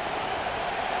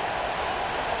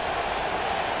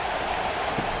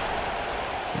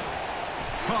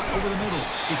 Caught over the middle.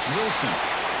 It's Wilson.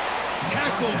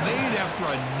 Tackle made after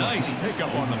a nice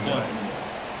pickup on the play.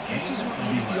 This is what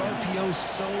makes the RPO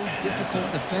so difficult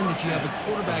to defend if you have a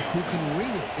quarterback who can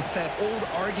read it. It's that old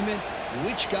argument,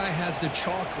 which guy has the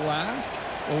chalk last?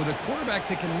 Well, with a quarterback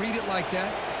that can read it like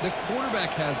that, the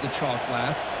quarterback has the chalk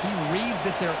last. He reads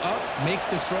that they're up, makes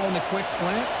the throw in the quick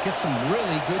slant, gets some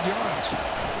really good yards.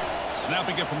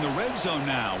 Snapping it from the red zone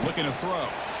now, looking to throw.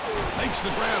 Makes the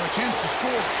grab, a chance to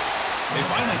score. They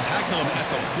finally tackle him at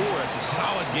the 4. It's a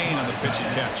solid gain on the pitch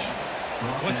and catch.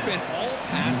 Well, it's been all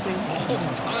passing all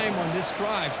the time on this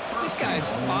drive. This guy's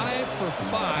 5 for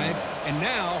 5, and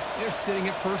now they're sitting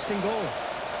at 1st and goal.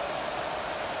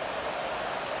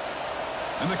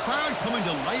 And the crowd coming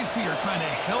to life here, trying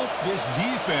to help this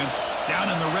defense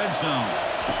down in the red zone.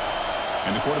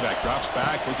 And the quarterback drops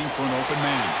back, looking for an open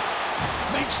man.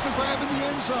 Makes the grab in the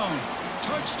end zone.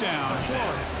 Touchdown,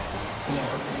 Florida.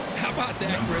 How about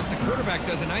that, Chris? The quarterback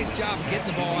does a nice job getting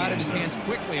the ball out of his hands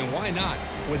quickly, and why not?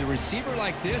 With a receiver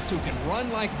like this who can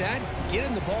run like that, get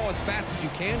him the ball as fast as you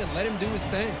can and let him do his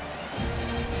thing.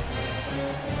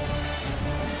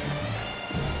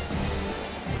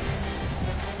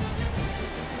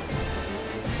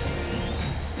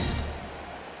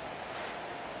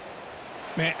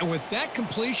 Man, and with that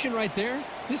completion right there,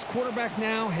 this quarterback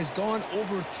now has gone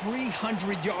over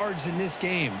 300 yards in this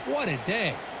game. What a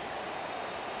day.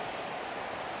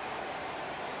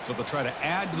 So they'll try to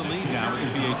add to the lead now with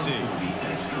the PAT.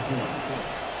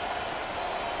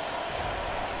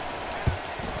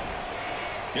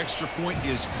 The extra point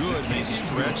is good. They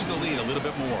stretch the lead a little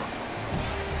bit more.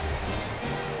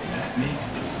 That makes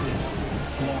the score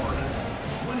Florida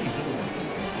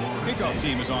 24. The kickoff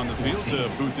team is on the field to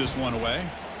boot this one away.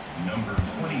 Number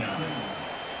 29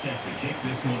 set to kick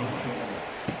this one away.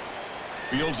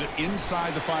 Fields it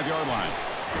inside the 5-yard line.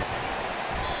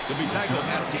 They'll be tackled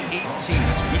at the 18.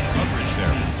 That's good coverage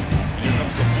there. And here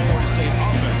comes the Florida State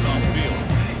offense on the field.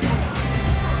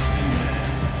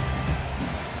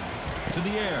 To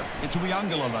the air. It's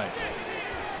Uiagalelei.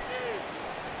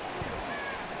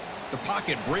 The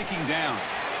pocket breaking down.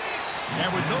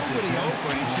 And with nobody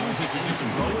open, he chooses to just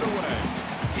throw it away.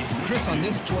 Chris, on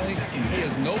this play, he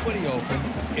has nobody open.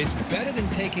 It's better than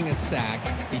taking a sack.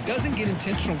 He doesn't get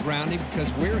intentional grounding because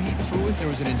where he threw it, there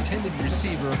was an intended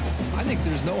receiver. I think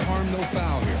there's no harm, no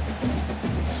foul here.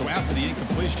 So after the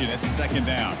incompletion, it's second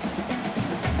down.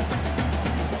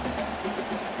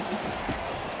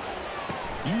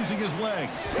 Using his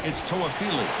legs, it's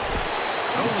Toafili.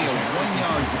 Only a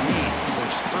 1-yard gain, so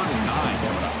it's 3rd and 9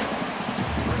 coming up.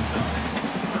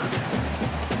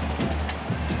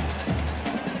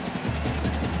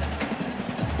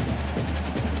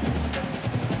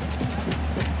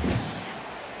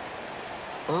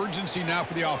 Urgency now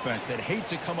for the offense that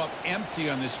hates to come up empty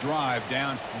on this drive,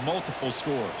 down multiple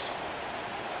scores.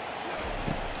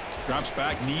 Drops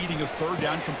back, needing a 3rd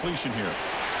down completion here.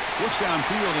 Looks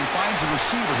downfield and finds a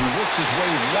receiver who worked his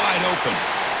way wide open.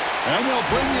 And they'll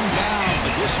bring him down,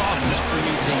 but this offense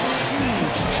creates a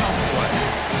huge chunk play.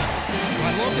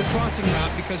 I love the crossing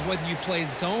route because whether you play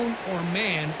zone or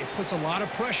man, it puts a lot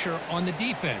of pressure on the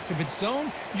defense. If it's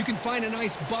zone, you can find a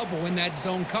nice bubble in that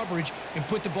zone coverage and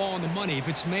put the ball on the money. If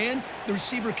it's man, the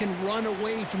receiver can run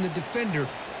away from the defender.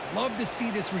 Love to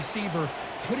see this receiver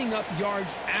putting up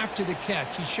yards after the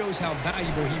catch. He shows how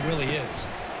valuable he really is.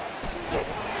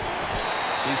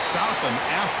 They stop him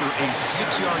after a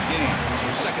 6-yard gain, so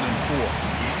 2nd and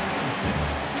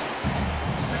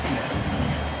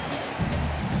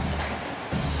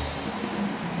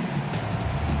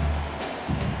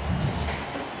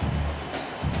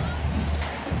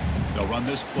 4. They'll run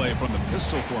this play from the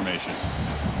pistol formation.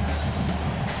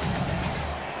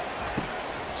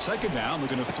 2nd down,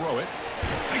 looking to throw it.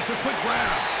 Makes a quick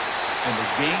grab. And the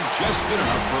gain just good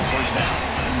enough for a 1st down.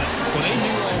 Well, they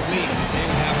knew all week that they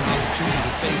would have an opportunity to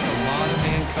face a lot of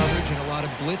man coverage and a lot of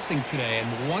blitzing today.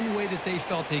 And one way that they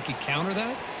felt they could counter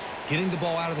that, getting the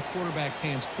ball out of the quarterback's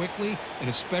hands quickly, and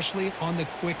especially on the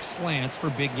quick slants for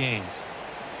big gains.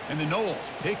 And the Noles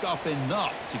pick up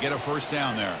enough to get a 1st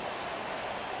down there.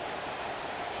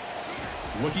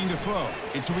 Looking to throw.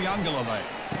 It's Uiagalelei.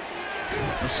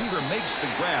 Receiver makes the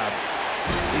grab.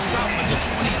 They stop him at the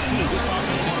 22. This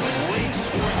offense in a great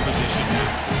scoring position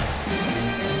now.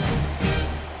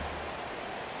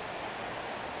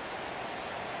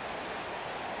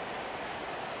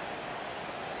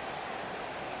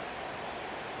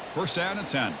 First down and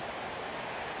 10.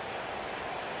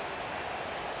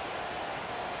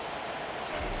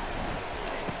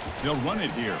 They'll run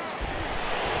it here.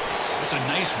 It's a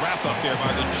nice wrap up there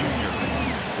by the junior.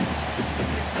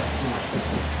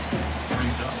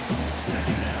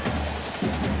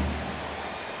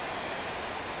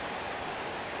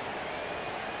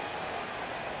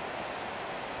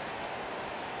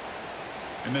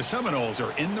 And the Seminoles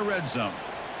are in the red zone.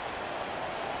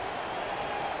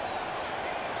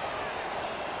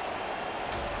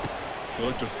 They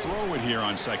look to throw it here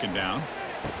on 2nd down.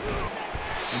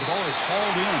 And the ball is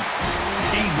hauled in.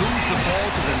 He moves the ball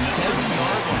to the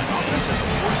 7-yard line. Offense has a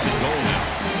 1st and goal now.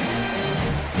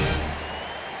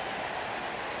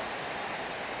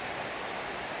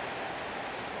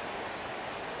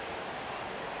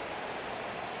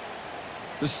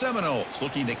 The Seminoles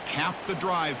looking to cap the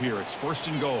drive here. It's 1st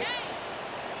and goal.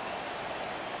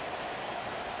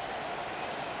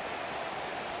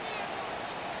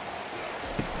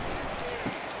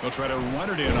 They'll try to run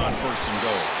it in on 1st and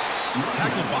goal.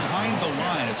 Tackled behind the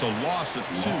line. It's a loss of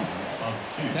 2.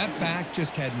 That back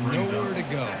just had nowhere to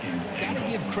go. Got to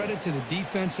give credit to the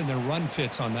defense and their run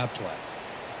fits on that play.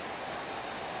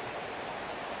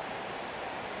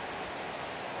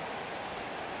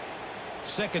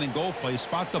 Second and goal play.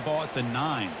 Spot the ball at the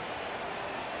 9.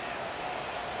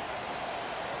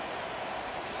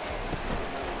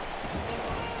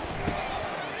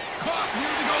 Caught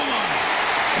near the goal line.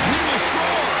 And he will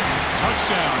score.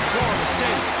 Touchdown, Florida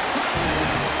State.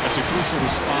 That's a crucial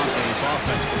response by this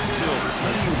offense, but still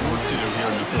plenty of work to do here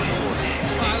in the 3rd quarter.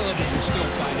 I love that they're still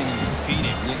fighting and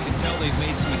competing. You can tell they've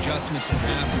made some adjustments in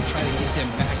half and try to get them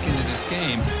back into this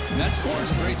game. And that score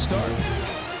is a great start.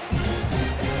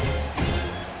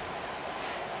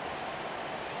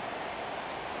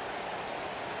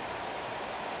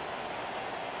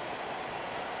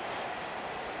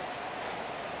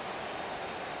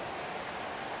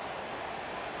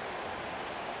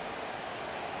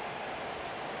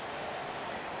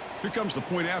 Here comes the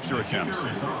point after attempt. Is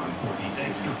on for the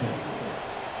extra point.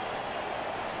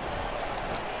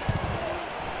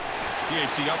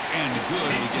 PAT up and good.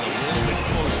 We get a little bit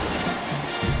closer.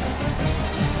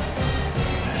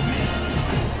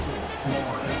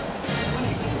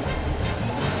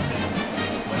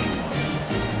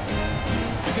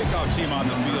 The kickoff team on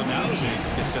the field now as they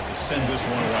get set to send this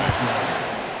one away.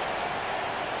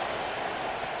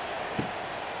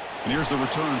 And here's the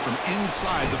return from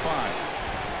inside the 5.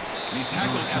 And he's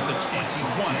tackled at the 21.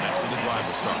 That's where the drive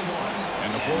will start. And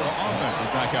the Florida offense is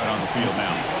back out on the field now.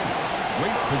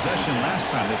 Great possession last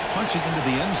time. They punch it into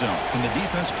the end zone. Can the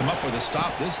defense come up with a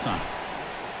stop this time?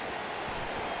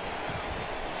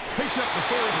 Picks up the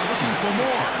first, looking for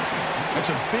more.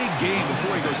 That's a big gain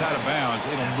before he goes out of bounds.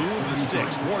 It'll move the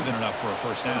sticks, more than enough for a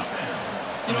first down.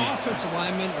 You know, offensive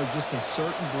linemen are just a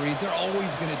certain breed. They're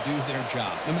always going to do their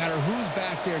job, no matter who's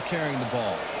back there carrying the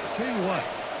ball. I'll tell you what,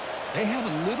 they have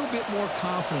a little bit more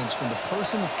confidence when the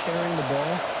person that's carrying the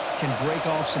ball can break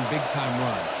off some big-time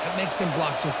runs. That makes them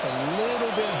block just a little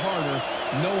bit harder,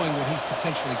 knowing what he's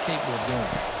potentially capable of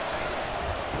doing.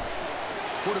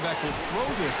 Quarterback will throw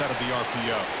this out of the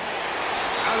RPO.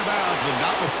 Out of bounds, but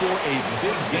not before a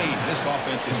big gain. This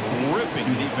offense is ripping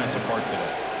the defense apart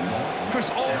today.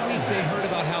 Chris, all week they heard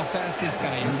about how fast this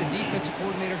guy is. The defensive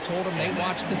coordinator told them they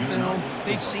watched the film.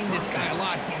 They've seen this guy a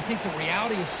lot. But I think the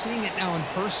reality of seeing it now in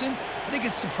person, I think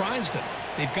it's surprised them.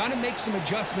 They've got to make some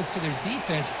adjustments to their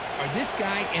defense, or this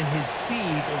guy and his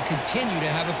speed will continue to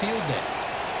have a field day.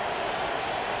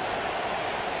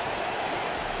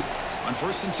 On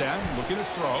 1st and 10, looking to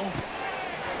throw.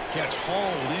 Catch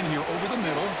hauled in here over the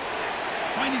middle.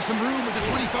 Finding some room at the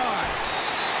 25.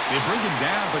 They bring it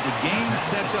down, but the game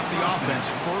sets up the offense.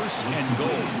 1st and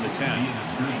goal from the 10.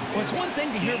 Well, it's one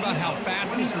thing to hear about how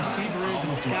fast this receiver is in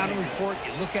the scouting report.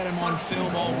 You look at him on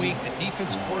film all week. The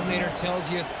defensive coordinator tells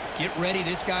you, get ready,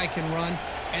 this guy can run.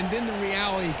 And then the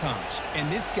reality comes, and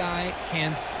this guy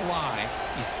can fly.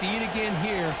 You see it again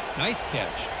here. Nice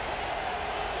catch.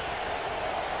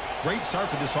 Great start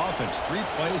for this offense. 3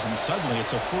 plays, and suddenly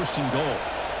it's a 1st and goal.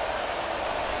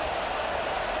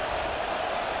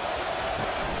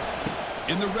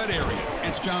 In the red area,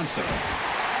 it's Johnson.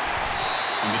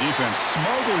 And the defense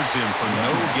smothers him for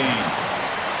no gain.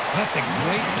 That's a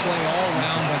great play all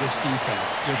around by this defense.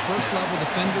 Their first-level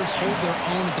defenders hold their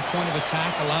own at the point of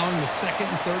attack, allowing the second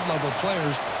and third-level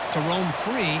players to roam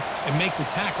free and make the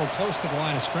tackle close to the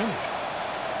line of scrimmage.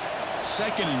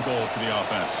 2nd and goal for the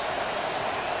offense.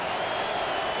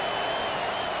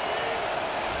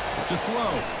 To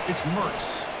throw, it's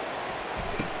Mertz.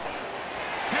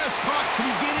 Pass caught, can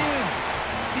he get in?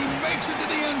 He makes it to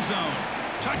the end zone.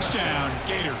 Touchdown,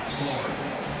 Gators.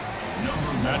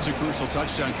 That's a crucial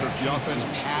touchdown, Kirk. The offense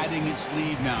padding its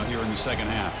lead now here in the second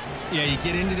half. Yeah, you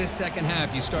get into this second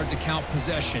half, you start to count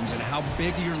possessions and how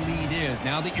big your lead is.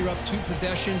 Now that you're up 2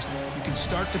 possessions, you can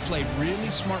start to play really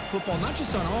smart football, not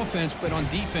just on offense, but on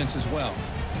defense as well.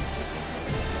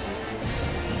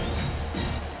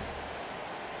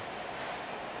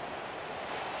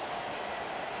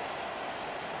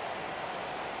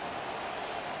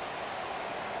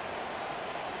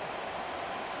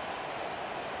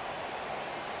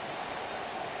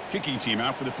 Kicking team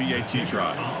out for the PAT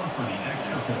try.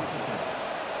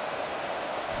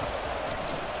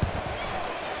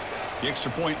 The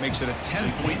extra point makes it a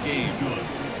 10-point game.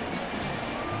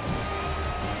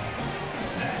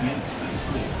 That makes the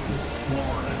score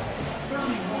Florida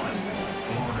 31,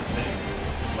 Florida State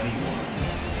 21.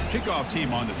 Kickoff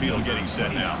team on the field getting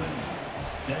set now.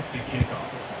 Set to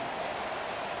kickoff.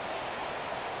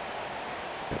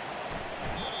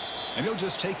 And he'll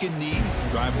just take a knee.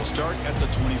 Drive will start at the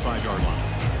 25-yard line.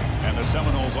 And the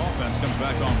Seminoles offense comes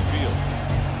back on the field.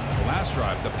 The last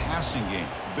drive, the passing game,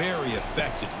 very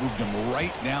effective. Moved him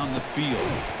right down the field.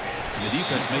 And the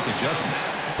defense make adjustments.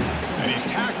 And he's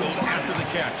tackled after the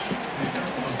catch.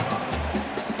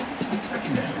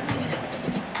 Second down.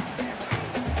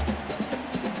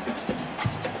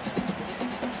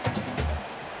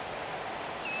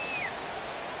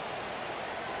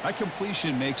 That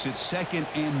completion makes it 2nd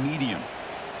and medium.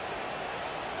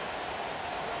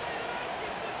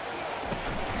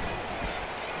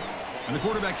 And the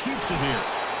quarterback keeps it here.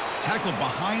 Tackled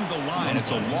behind the line.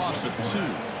 It's a loss of 2.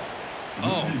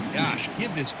 Oh, gosh,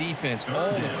 give this defense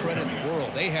all the credit in the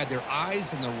world. They had their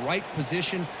eyes in the right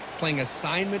position, playing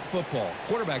assignment football.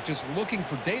 Quarterback just looking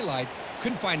for daylight.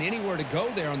 Couldn't find anywhere to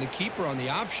go there on the keeper on the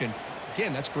option.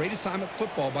 Again, that's great assignment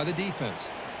football by the defense.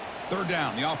 3rd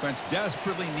down. The offense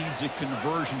desperately needs a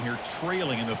conversion here,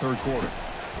 trailing in the 3rd quarter.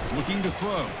 Looking to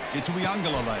throw. It's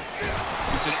Uiagalelei.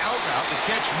 It's an out route. The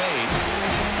catch made.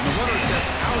 And the runner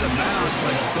steps out of bounds,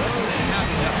 but doesn't have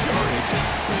enough yardage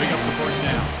to pick up the 1st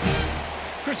down.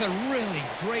 Chris, a really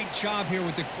great job here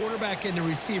with the quarterback and the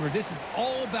receiver. This is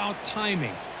all about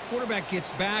timing. Quarterback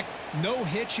gets back, no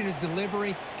hitch in his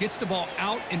delivery, gets the ball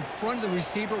out in front of the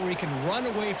receiver where he can run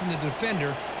away from the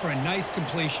defender for a nice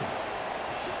completion.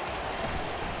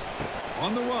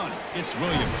 On the run, it's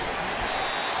Williams.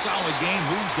 Solid gain,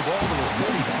 moves the ball to the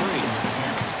 43.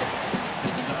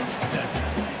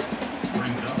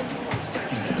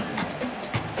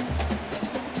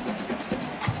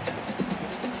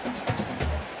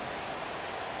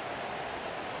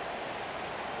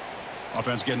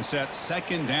 Offense getting set.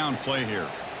 Second down play here.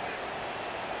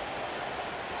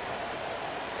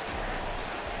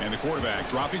 And the quarterback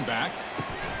dropping back.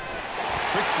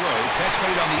 Quick throw. Catch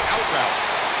made on the out route.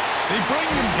 They bring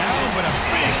him down, but a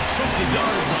big chunk of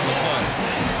yards on the play.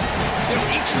 You know,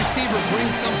 each receiver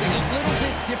brings something a little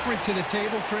bit different to the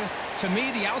table, Chris. To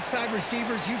me, the outside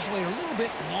receivers usually are a little bit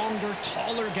longer,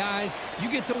 taller guys. You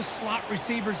get those slot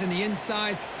receivers in the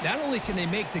inside. Not only can they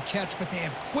make the catch, but they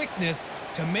have quickness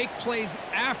to make plays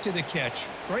after the catch.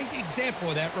 Great example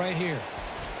of that right here.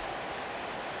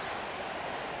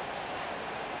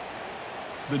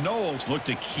 The Noles look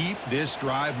to keep this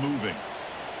drive moving.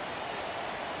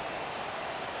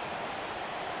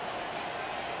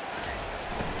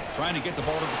 Trying to get the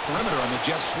ball to the perimeter on the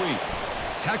jet sweep.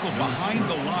 Tackled behind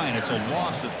the line. It's a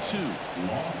loss of 2.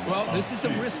 Well, this is the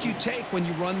risk you take when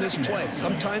you run this play.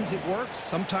 Sometimes it works,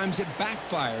 sometimes it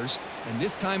backfires, and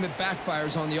this time it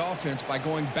backfires on the offense by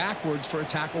going backwards for a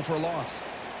tackle for a loss.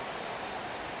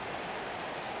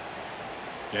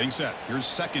 Getting set. Here's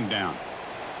second down.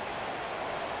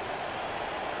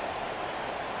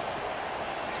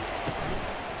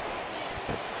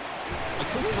 A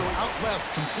quick throw out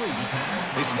left, complete.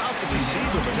 They stop the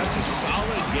receiver, but that's a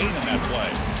solid gain on that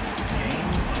play.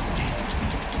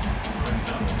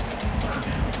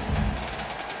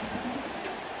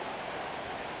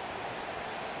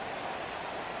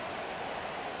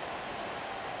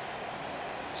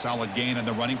 Solid gain on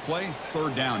the running play.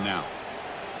 Third down now.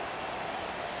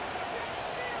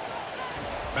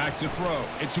 Back to throw.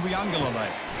 It's Uiagalelei.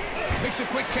 Makes a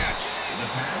quick catch.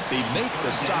 They make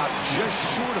the stop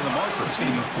just short of the marker. It's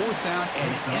going to be fourth down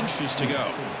and inches to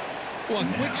go. Well,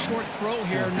 a quick short throw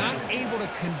here, not able to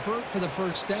convert for the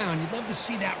first down. You'd love to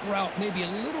see that route maybe a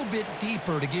little bit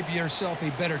deeper to give yourself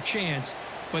a better chance,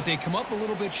 but they come up a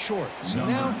little bit short. So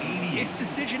now it's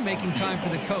decision-making time for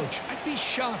the coach. I'd be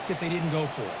shocked if they didn't go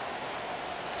for it.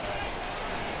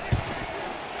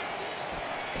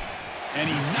 And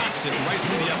he knocks it right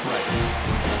through the uprights.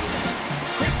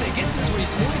 Chris, they get the 3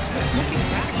 points, but looking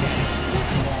back at it,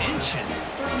 4 inches.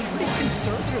 Pretty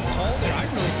conservative call there. I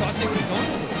really thought they would have gone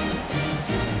for it.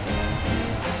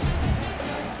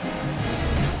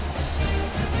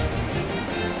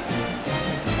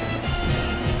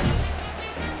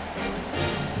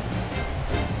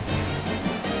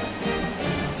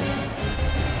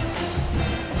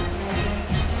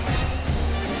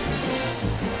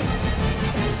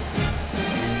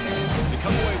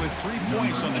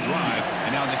 On the drive,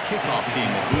 and now the kickoff team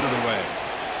will boot it away.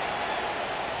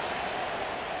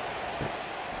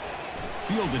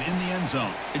 Fielded in the end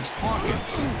zone. It's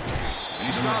Hawkins. And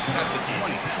he stopped at the 20,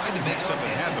 trying to make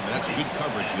something happen, but that's good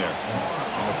coverage there.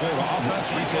 And the Florida offense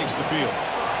retakes the field.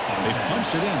 They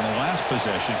punched it in the last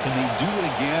possession. Can they do it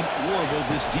again, or will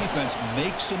this defense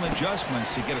make some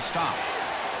adjustments to get a stop?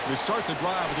 They start the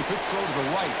drive with a quick throw to the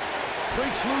right.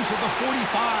 Breaks loose at the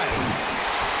 45.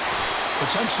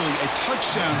 Potentially a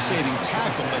touchdown-saving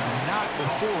tackle, but not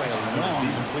before a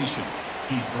long completion.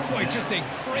 Boy, just a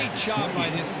great job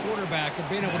by this quarterback of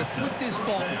being able to put this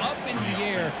ball up in the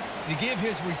air to give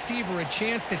his receiver a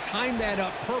chance to time that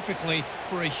up perfectly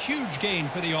for a huge gain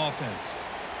for the offense.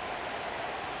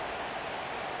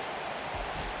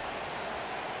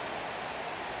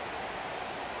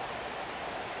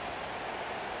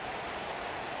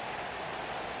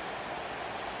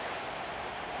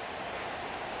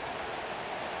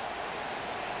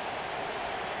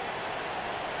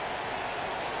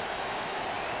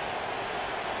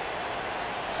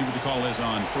 See what the call is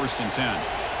on 1st and 10.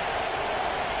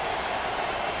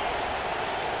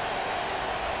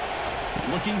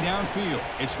 Looking downfield,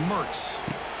 it's Mertz.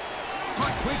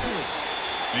 Caught quickly.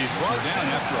 And he's brought down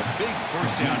after a big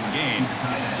first down gain.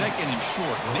 Second and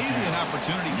short. Maybe an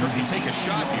opportunity for him to take a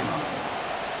shot here.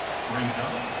 Brings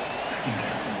up second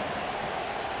down.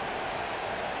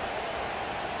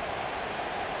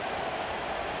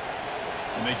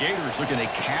 And the Gators looking to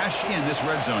cash in this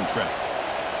red zone trip.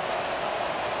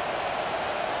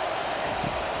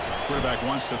 Quarterback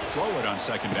wants to throw it on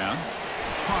second down.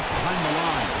 Caught behind the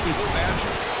line. It's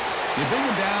Badger. They bring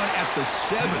him down at the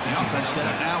 7. The offense set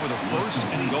up now with a 1st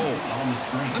and goal.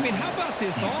 I mean, how about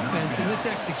this offense and this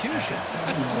execution?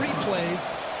 That's 3 plays,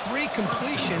 3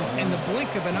 completions in the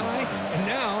blink of an eye, and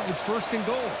now it's 1st and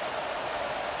goal.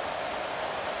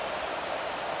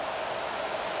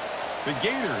 The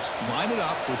Gators line it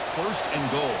up with 1st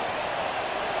and goal.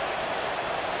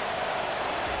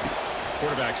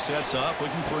 Quarterback sets up,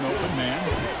 looking for an open man.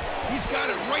 He's got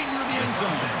it right near the end zone.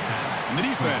 And the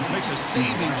defense makes a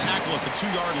saving tackle at the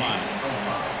 2-yard line.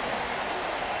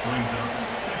 Brings up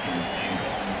second and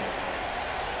goal.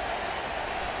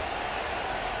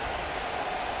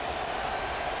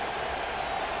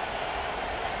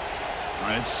 All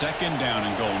right, it's second down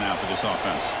and goal now for this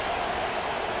offense.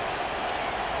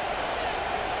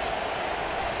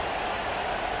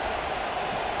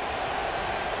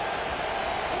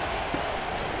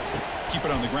 Keep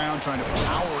it on the ground, trying to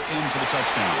power in for the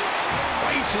touchdown.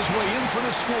 Fights his way in for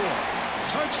the score.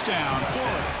 Touchdown,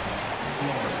 Florida.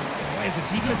 As a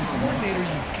defensive coordinator,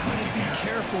 you've got to be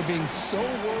careful being so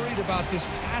worried about this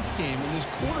pass game and this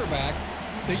quarterback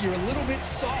that you're a little bit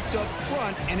soft up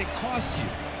front and it costs you.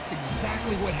 It's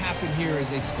exactly what happened here as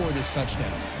they score this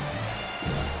touchdown.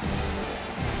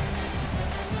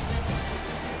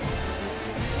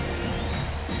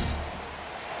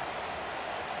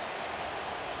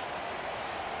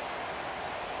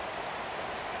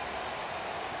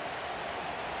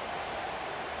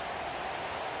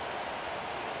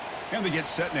 And they get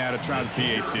set now to try the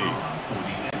PAT.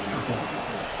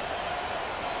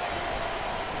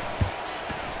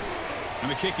 And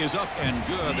the kick is up and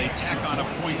good. They tack on a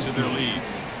point to their lead.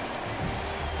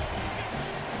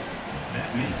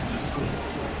 That makes the score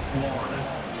Florida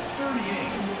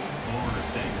 38, Florida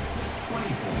State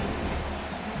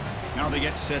 24. Now they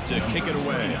get set to kick it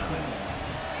away.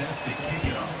 Set to kick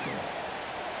it off.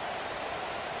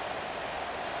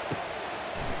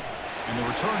 And the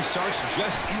return starts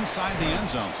just inside the end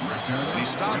zone. They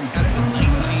stop at the 19.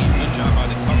 Good job by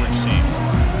the coverage team.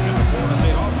 And the Florida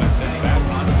State offense heads back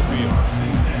onto the field.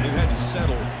 They've had to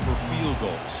settle for field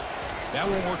goals. That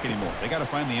won't work anymore. They got to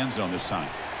find the end zone this time.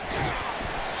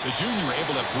 The junior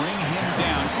able to bring him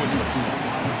down quickly.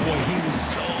 Boy, he was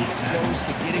so close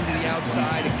to getting to the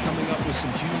outside and coming up with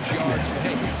some huge yards. But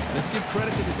hey, let's give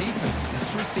credit to the defense.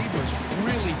 This receiver is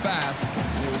really fast.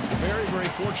 They were very, very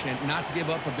fortunate not to give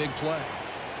up a big play.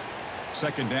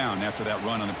 Second down after that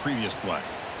run on the previous play.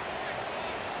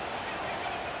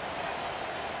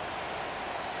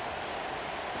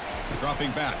 Dropping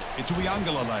back. It's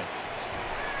Uiagalelei.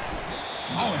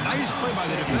 Oh, nice play by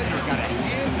the defender. Got a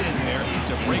hand in there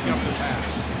to break up the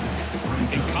pass.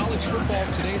 In college football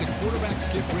today, the quarterbacks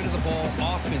get rid of the ball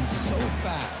often so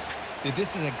fast that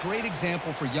this is a great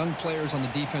example for young players on the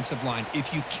defensive line.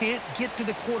 If you can't get to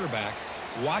the quarterback,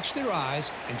 watch their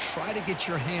eyes and try to get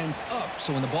your hands up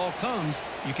so when the ball comes,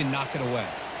 you can knock it away.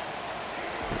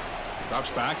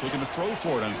 Drops back, looking to throw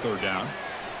for it on third down.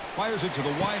 Fires it to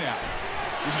the wideout.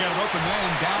 He's got an open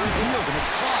man downfield, and it's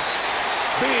caught.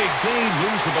 Big gain,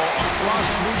 moves the ball across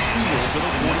midfield to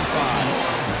the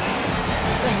 45.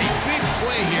 A big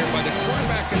play here by the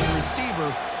quarterback and the receiver.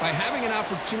 By having an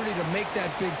opportunity to make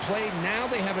that big play, now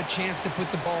they have a chance to put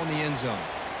the ball in the end zone.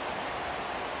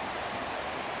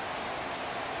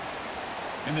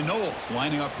 And the Noles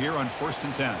lining up here on 1st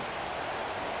and 10.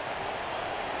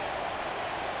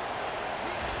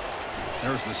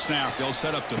 There's the snap. They'll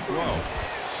set up to throw.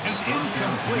 And it's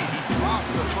incomplete. He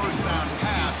dropped the first down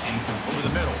pass over the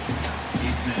middle.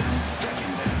 It's now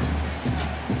second down.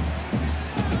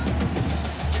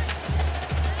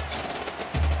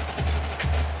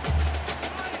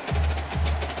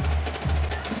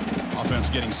 Offense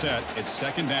getting set. It's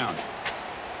second down.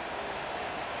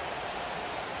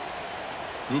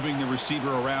 Moving the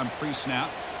receiver around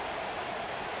pre-snap.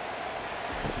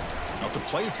 Off the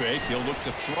play fake, he'll look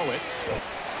to throw it.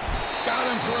 Got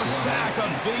him for a sack. A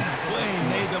big play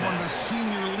made them one of the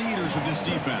senior leaders of this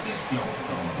defense.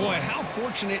 Boy, how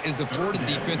fortunate is the Florida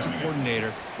defensive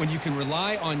coordinator when you can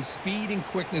rely on speed and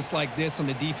quickness like this on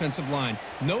the defensive line.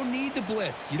 No need to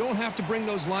blitz. You don't have to bring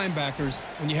those linebackers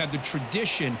when you have the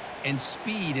tradition and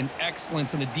speed and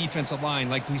excellence on the defensive line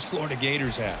like these Florida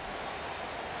Gators have.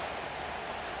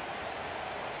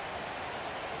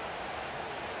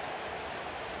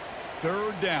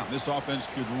 Third down. This offense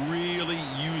could really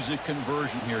use a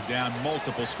conversion here, down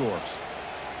multiple scores.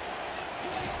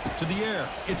 To the air.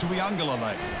 It's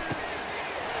Uiagalelei.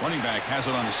 Running back has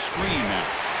it on the screen now.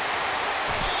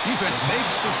 Defense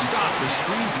makes the stop. The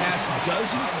screen pass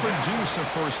doesn't produce a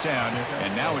first down,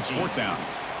 and now it's fourth down.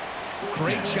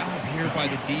 Great job here by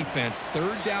the defense.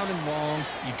 Third down and long.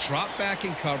 You drop back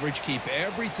in coverage, keep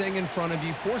everything in front of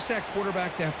you, force that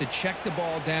quarterback to have to check the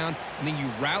ball down, and then you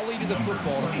rally to the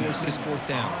football to force this fourth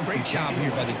down. Great job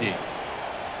here by the D.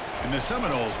 And the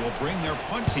Seminoles will bring their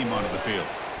punt team onto the field.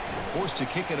 Forced to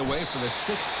kick it away for the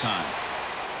 6th time.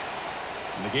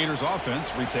 And the Gators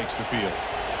offense retakes the field.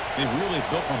 They've really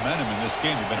built momentum in this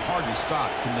game. They've been hard to stop.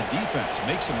 Can the defense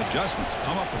make some adjustments,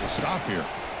 come up with a stop here?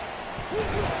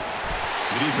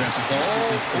 The defense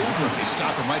all over. They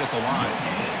stop him right at the line.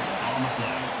 On the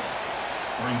play.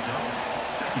 Brings up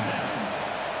second down.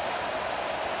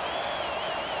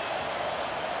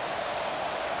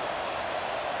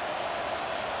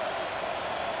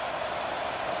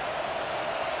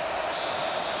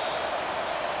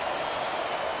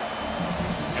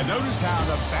 And notice how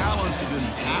the balance of this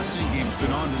passing game has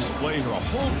been on display here. A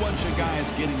whole bunch of guys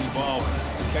getting involved,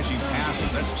 catching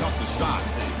passes. That's tough to stop.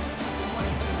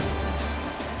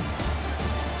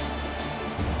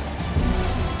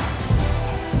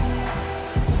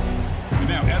 And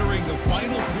now entering the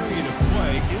final period of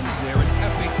play, is there an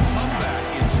epic comeback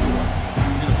in store?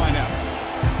 We're going to find out.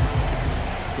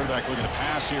 Quarterback looking to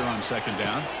pass here on second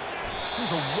down.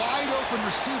 There's a wide-open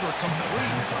receiver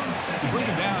complete. You bring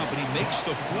him down, but he makes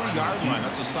the 40-yard line.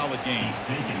 That's a solid game.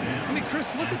 I mean,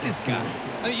 Chris, look at this guy.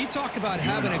 I mean, you talk about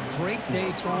having a great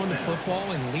day throwing the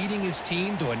football and leading his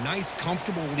team to a nice,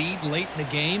 comfortable lead late in the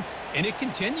game, and it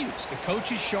continues. The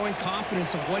coach is showing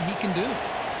confidence of what he can do.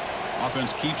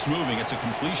 Offense keeps moving. It's a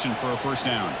completion for a first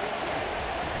down.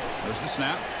 There's the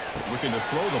snap. Looking to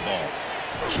throw the ball.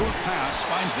 Short pass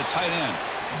finds the tight end.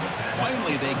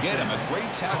 Finally, they get him. A great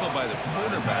tackle by the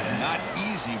quarterback. Not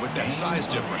easy with that size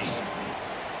difference.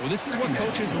 Well, this is what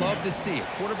coaches love to see. A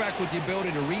quarterback with the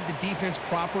ability to read the defense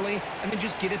properly and then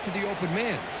just get it to the open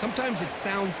man. Sometimes it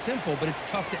sounds simple, but it's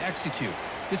tough to execute.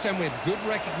 This time we have good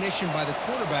recognition by the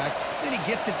quarterback. Then he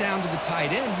gets it down to the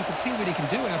tight end. You can see what he can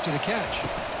do after the catch.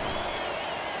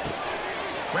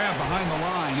 Grab behind the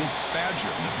line. It's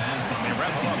Badger. They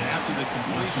wrap him up after the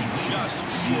completion, just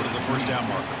short of the first down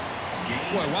marker.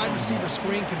 Boy, wide receiver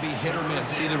screen can be hit or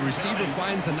miss. Either the receiver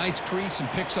finds a nice crease and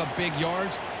picks up big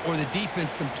yards, or the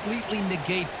defense completely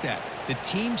negates that. The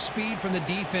team speed from the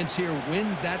defense here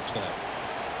wins that play.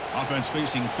 Offense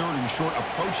facing third and short,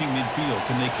 approaching midfield.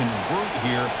 Can they convert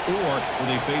here, or will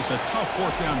they face a tough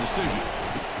fourth down decision?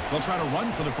 They'll try to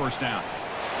run for the first down.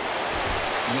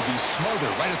 And he'll be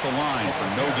smothered right at the line for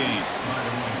no gain.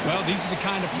 Well, these are the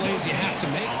kind of plays you have to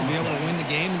make to be able to win the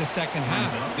game in the second half.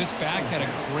 This back had a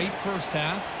great first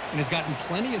half and has gotten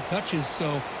plenty of touches,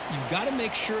 so you've got to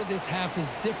make sure this half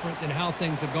is different than how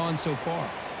things have gone so far.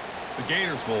 The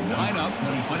Gators will line up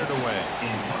to punt it away.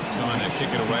 Someone to kick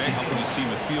it away, helping his team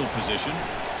with field position.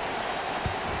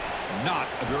 Not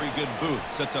a very good boot.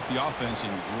 Sets up the offense in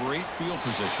great field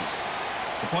position.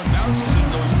 The punt bounces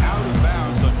and goes out of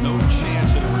bounds, so no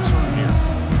chance at a return here.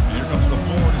 And here comes the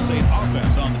Florida State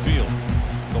offense on the field.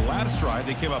 The last drive,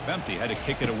 they came up empty, had to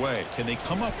kick it away. Can they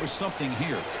come up with something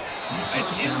here?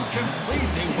 It's incomplete.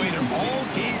 They waited all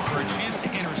game for a chance to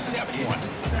intercept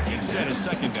one. Instead, a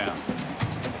second down.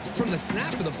 From the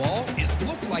snap of the ball, it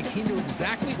looked like he knew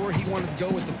exactly where he wanted to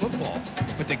go with the football.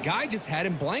 But the guy just had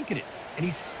him blanketed, and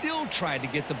he still tried to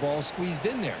get the ball squeezed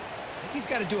in there. I think he's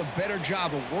got to do a better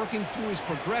job of working through his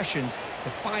progressions to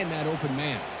find that open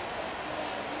man.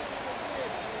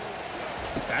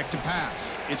 Back to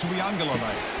pass. It's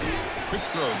Uiagalelei. Quick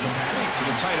throw complete to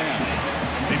the tight end.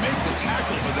 They make the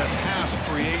tackle, but that pass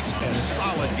creates a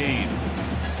solid gain.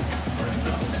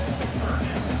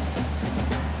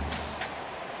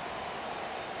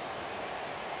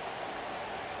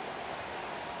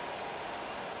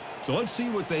 So let's see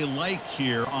what they like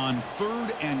here on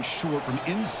third and short from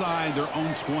inside their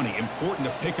own 20. Important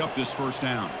to pick up this first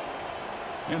down.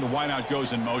 And the wideout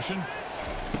goes in motion.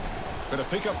 Going to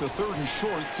pick up the third and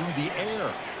short through the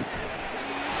air.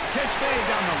 Catch made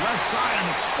down the left side, an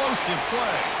explosive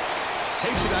play.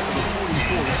 Takes it out to the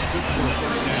 44. That's good for a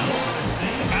first down.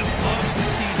 I love to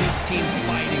see this team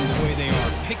fighting the way they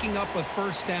are. Picking up a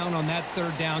first down on that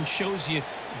third down shows you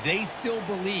they still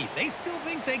believe. They still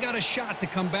think they got a shot to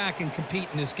come back and compete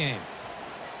in this game.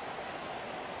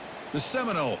 The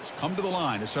Seminoles come to the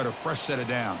line to start a fresh set of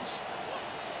downs.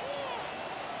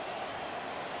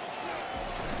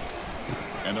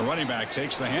 And the running back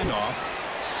takes the handoff.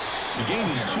 The gain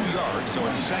is 2 yards, so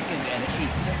it's 2nd and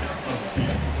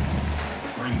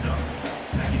 8. Brings up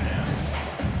second down.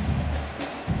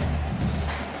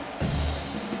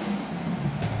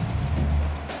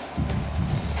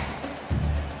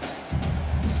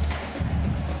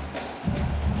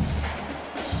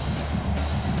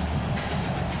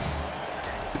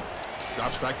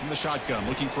 Drops back from the shotgun,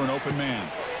 looking for an open man.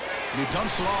 And he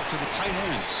dumps it off to the tight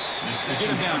end. They get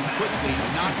him down quickly,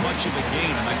 not much of a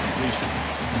gain on that completion.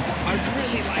 I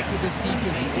really like what this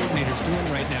defensive coordinator is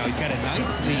doing right now. He's got a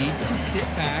nice lead. Just sit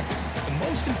back. The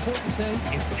most important thing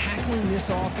is tackling this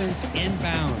offense in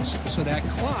bounds so that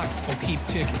clock will keep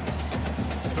ticking.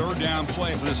 Third down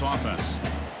play for this offense.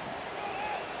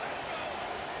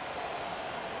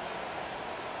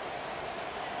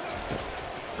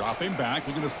 Dropping back,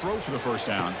 looking to throw for the first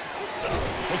down.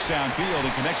 Looks downfield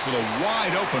and connects with a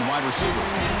wide open wide receiver.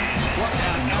 Brought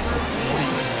down number 40.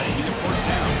 Need a first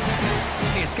down.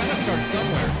 Hey, it's got to start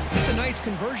somewhere. It's a nice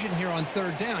conversion here on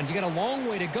third down. You got a long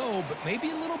way to go, but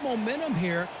maybe a little momentum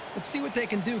here. Let's see what they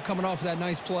can do coming off of that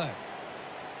nice play.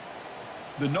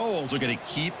 The Noles are going to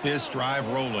keep this drive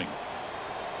rolling.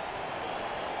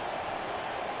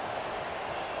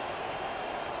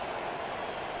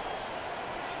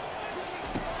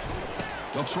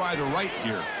 They'll try the right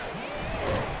here.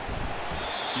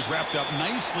 He's wrapped up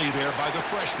nicely there by the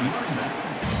freshman.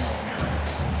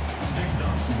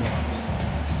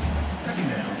 Second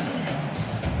down.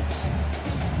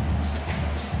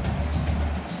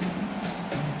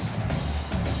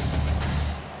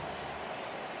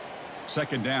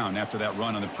 Second down after that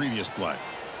run on the previous play.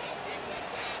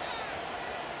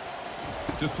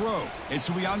 To throw, it's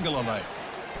Uiagalelei.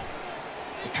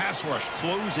 The pass rush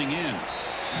closing in.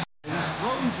 Just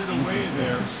throws it away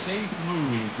there. Safe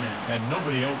move. And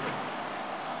nobody open.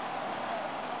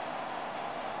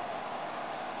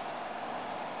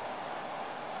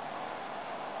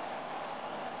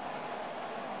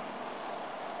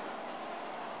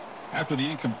 After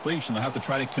the incompletion, they'll have to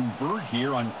try to convert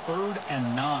here on 3rd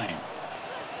and 9.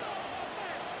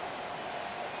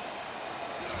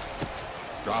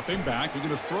 Dropping back, they're going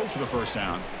to throw for the first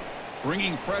down.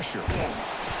 Bringing pressure.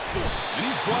 And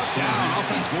he's brought down.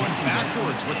 Offense going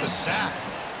backwards with the sack.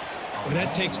 Well,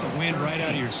 that takes the wind right out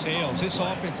of your sails. This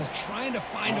offense is trying to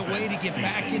find a way to get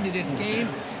back into this game,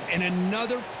 and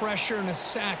another pressure and a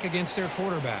sack against their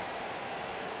quarterback.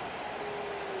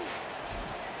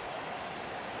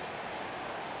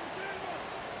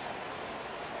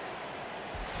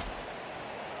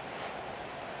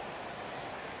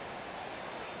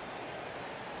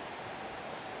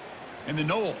 And the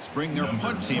Noles bring their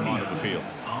punt team onto the field.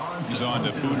 He's on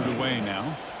to boot it away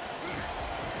now.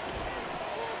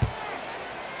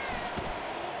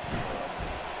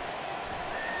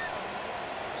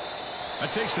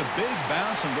 That takes a big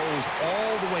bounce and goes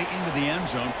all the way into the end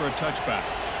zone for a touchback.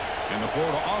 And the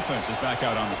Florida offense is back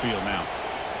out on the field now.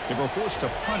 They were forced to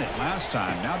punt it last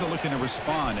time. Now they're looking to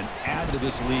respond and add to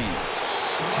this lead.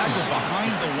 Tackled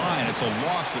behind the line. It's a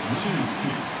loss of 2.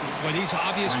 Well, these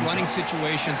obvious running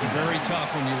situations are very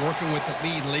tough when you're working with the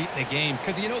lead late in the game,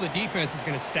 because you know the defense is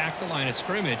going to stack the line of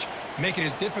scrimmage, make it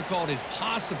as difficult as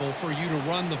possible for you to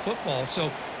run the football.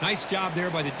 So nice job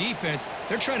there by the defense.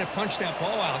 They're trying to punch that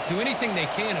ball out, do anything they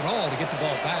can at all to get the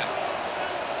ball back.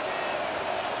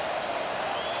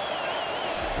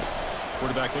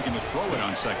 Quarterback looking to throw it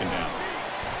on second down.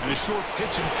 And a short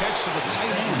pitch and catch to the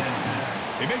tight end.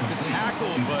 They make the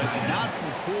tackle, but not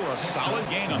before a solid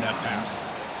gain on that pass.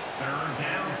 3rd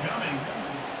down coming.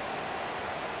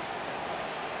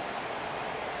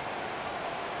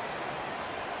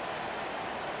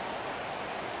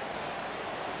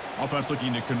 Offense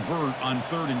looking to convert on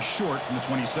 3rd and short from the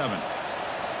 27.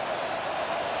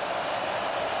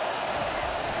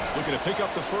 Looking to pick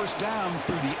up the first down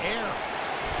through the air.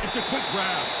 It's a quick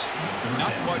grab.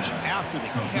 Not much after the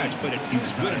catch, but it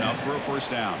is good enough for a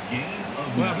first down.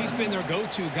 Well, he's been their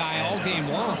go-to guy all game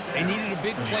long. They needed a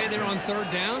big play there on 3rd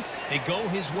down. They go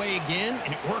his way again,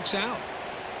 and it works out.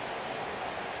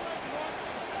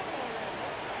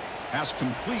 Pass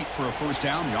complete for a first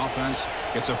down. The offense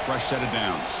gets a fresh set of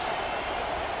downs.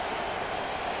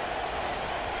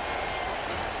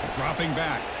 Dropping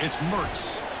back, it's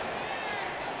Mertz.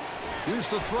 Here's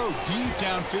the throw deep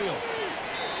downfield.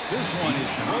 This one is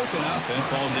broken up and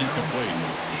falls incomplete.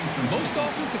 Most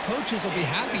offensive coaches will be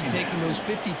happy taking those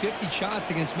 50-50 shots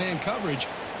against man coverage,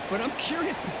 but I'm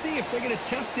curious to see if they're going to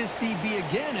test this DB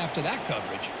again after that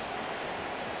coverage.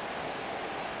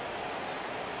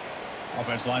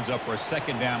 Offense lines up for a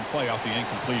second down play off the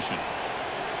incompletion.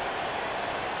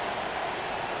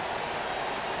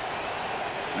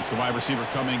 That's the wide receiver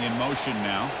coming in motion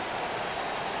now.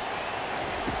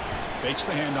 Fakes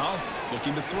the handoff,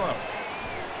 looking to throw.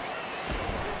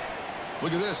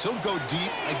 Look at this. He'll go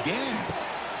deep again.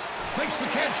 Makes the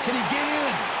catch. Can he get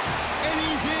in? And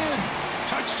he's in.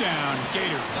 Touchdown,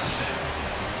 Gators.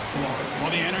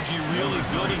 Well, the energy really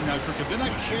building now, Kirk. If they're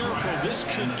not careful, this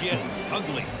could get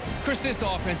ugly. Chris, this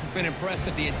offense has been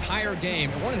impressive the entire game.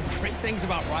 And one of the great things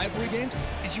about rivalry games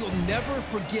is you'll never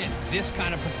forget this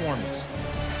kind of performance.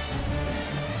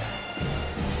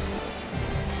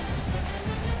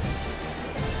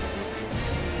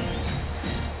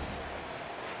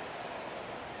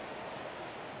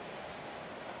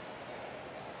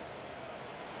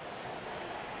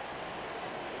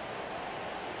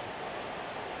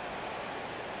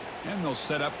 And they'll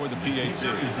set up for the PAT. Is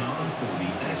on for the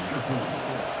extra point.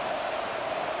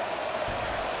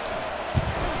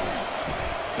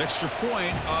 Extra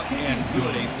point up and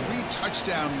good. A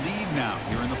 3-touchdown lead now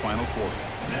here in the final quarter.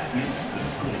 That makes the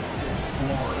score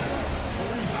Florida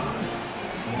 45,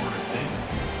 Florida State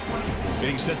 24.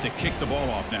 Getting set to kick the ball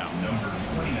off now. Number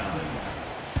 29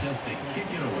 set to kick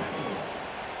it away.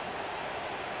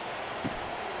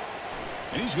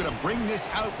 And he's going to bring this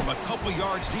out from a couple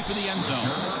yards deep in the end zone.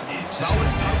 Solid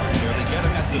coverage here. They get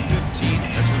him at the 15.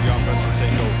 That's where the offense will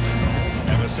take over.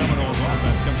 And the Seminoles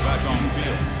offense comes back on the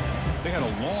field. They had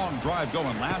a long drive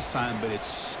going last time, but it's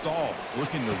stalled,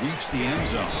 looking to reach the end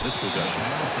zone this possession.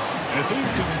 And it's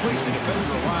incomplete. The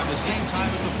defender arrived at the same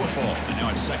time as the football. And now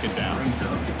it's second down.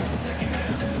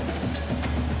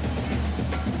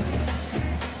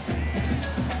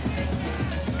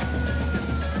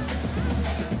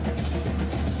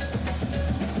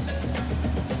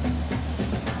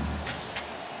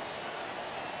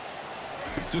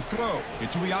 To throw,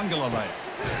 it's Uiagalelei.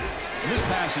 And this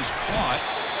pass is caught.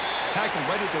 Tackle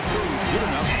right at the 30, good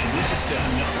enough to move the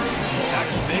steps.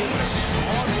 Tackle made with a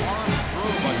strong arm throw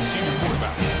by the senior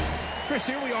quarterback. Chris,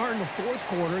 here we are in the fourth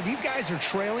quarter. These guys are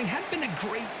trailing. Hadn't been a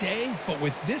great day, but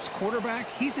with this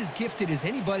quarterback, he's as gifted as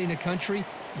anybody in the country.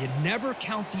 You never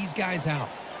count these guys out.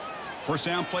 First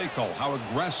down play call. How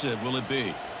aggressive will it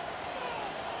be?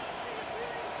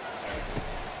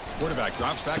 Quarterback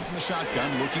drops back from the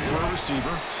shotgun, looking for a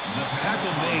receiver.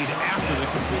 Tackle made after the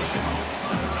completion.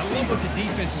 I love what the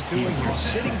defense is doing here.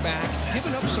 Sitting back,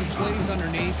 giving up some plays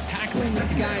underneath, tackling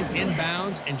these guys in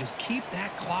bounds, and just keep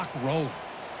that clock rolling.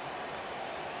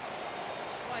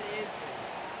 What is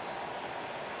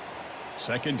this?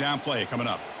 Second down play coming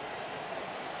up.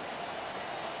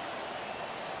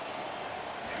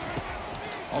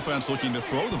 Offense looking to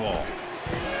throw the ball.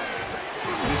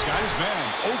 And he's got his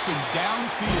man open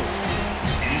downfield.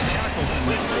 He's tackled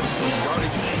quickly. The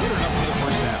yardage is good enough for the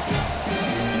first down.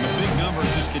 And the big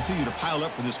numbers just continue to pile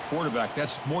up for this quarterback.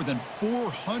 That's more than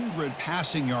 400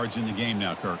 passing yards in the game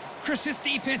now, Kirk. Chris, this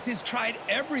defense has tried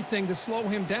everything to slow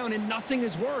him down, and nothing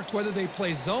has worked. Whether they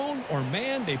play zone or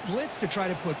man, they blitz to try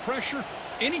to put pressure.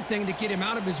 Anything to get him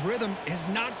out of his rhythm has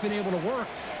not been able to work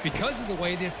because of the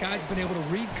way this guy's been able to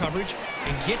read coverage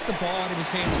and get the ball out of his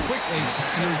hands quickly,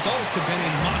 and the results have been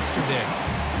a monster day.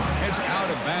 Heads out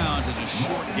of bounds as a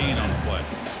short gain on the play.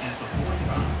 At the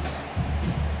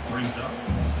 45. Brings up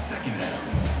second down.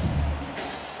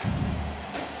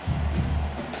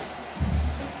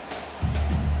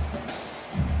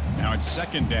 Now it's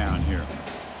second down here.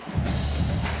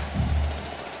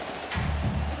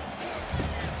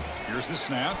 Here's the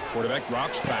snap. Quarterback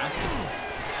drops back.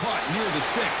 Caught near the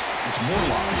sticks. It's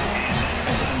Morlock.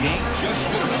 And the gain just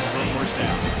good enough for a first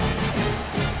down.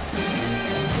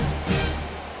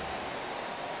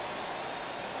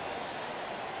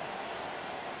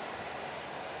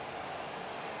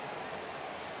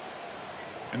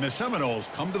 And the Seminoles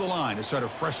come to the line to start a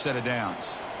fresh set of downs.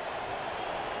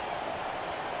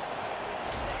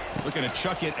 Looking to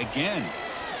chuck it again.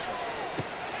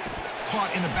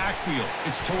 Caught in the backfield.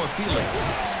 It's Toafili.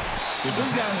 They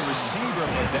bring down the receiver,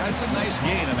 but that's a nice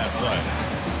gain on that play.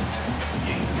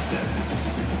 Gain 7.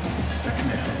 Second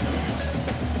down.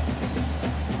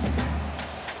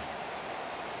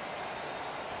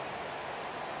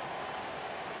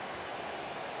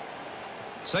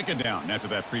 Second down after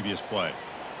that previous play.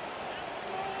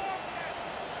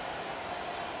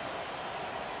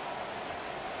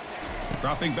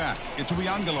 Dropping back. It's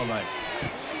Uiagalelei.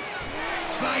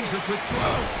 Snags the quick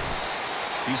throw.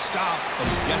 He stopped, but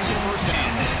he gets a first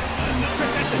down.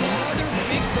 Chris, that's another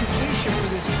big completion for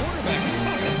this quarterback. You're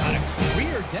talking about a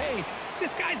career day.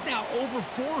 This guy's now over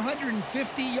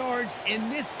 450 yards in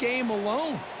this game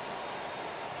alone.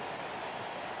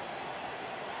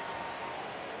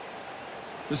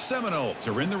 The Seminoles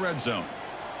are in the red zone.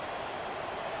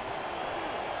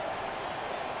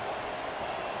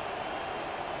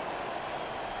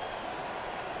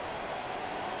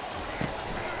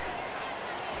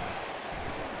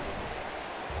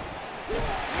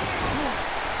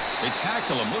 They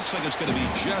tackle him. Looks like it's going to be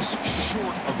just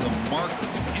short of the marker,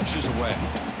 inches away.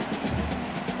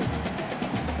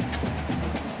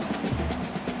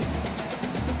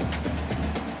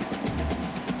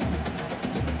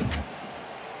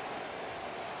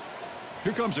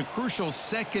 Here comes a crucial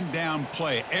second down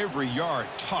play. Every yard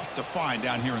tough to find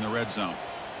down here in the red zone.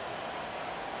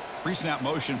 Pre-snap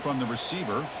motion from the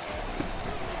receiver.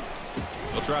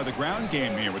 They'll try the ground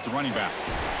game here with the running back.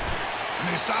 And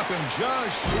they stop him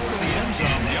just short of the end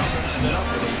zone. The offense set up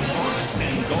with a first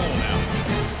and goal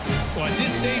now. Well, at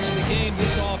this stage of the game,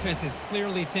 this offense is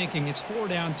clearly thinking it's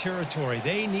four-down territory.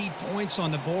 They need points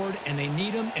on the board, and they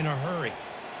need them in a hurry.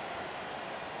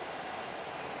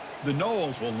 The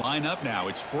Noles will line up now.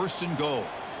 It's first and goal.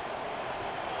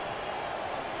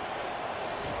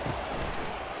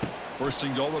 First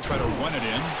and goal, they'll try to run it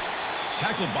in.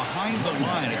 Tackled behind the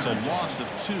line. It's a loss of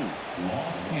 2.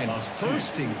 Man, it's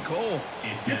first and goal.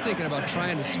 You're thinking about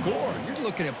trying to score. You're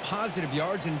looking at positive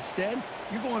yards, and instead,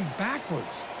 you're going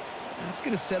backwards. That's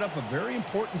going to set up a very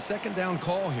important second down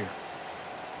call here.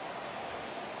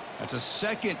 That's a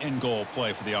second and goal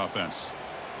play for the offense.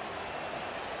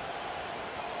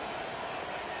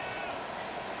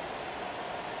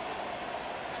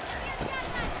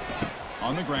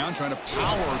 On the ground, trying to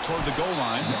power toward the goal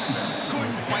line.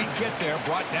 Couldn't quite get there.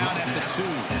 Brought down at the 2.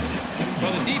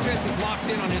 Well, the defense is locked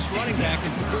in on this running back,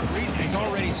 and for good reason. He's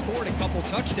already scored a couple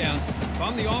touchdowns. If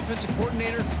I'm the offensive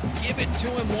coordinator, give it to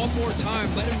him one more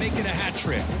time. Let him make it a hat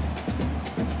trick.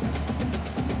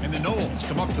 And the Noles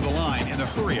come up to the line in the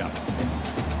hurry-up.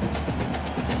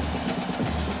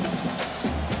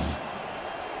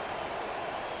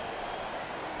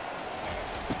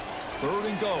 Third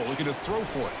and goal. Looking to throw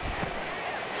for it.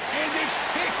 And it's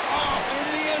picked off in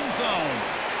the end zone.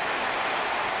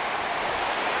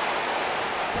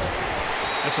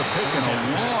 That's a pick and a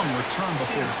long return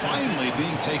before finally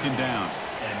being taken down.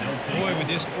 Boy, would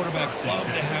this quarterback love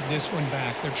to have this one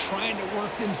back. They're trying to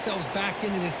work themselves back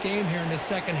into this game here in the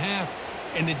second half,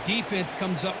 and the defense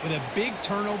comes up with a big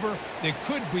turnover that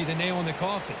could be the nail in the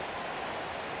coffin.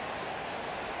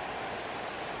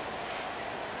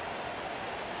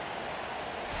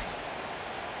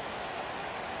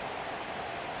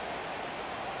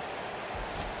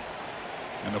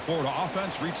 And the Florida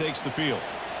offense retakes the field.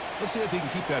 Let's see if they can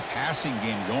keep that passing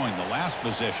game going. The last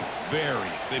possession, very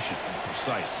efficient and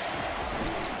precise.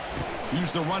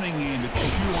 Use the running game to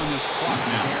chew on this clock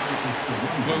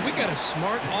now. Well, we got a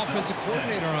smart offensive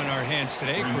coordinator on our hands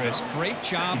today, Chris. Great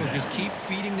job of just keep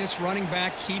feeding this running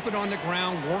back, keep it on the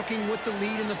ground, working with the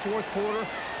lead in the fourth quarter,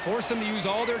 force them to use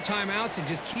all their timeouts, and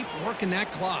just keep working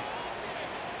that clock.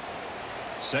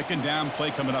 Second down play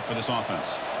coming up for this offense.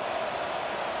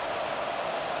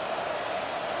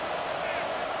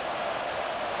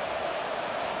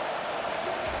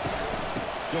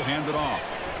 He'll hand it off.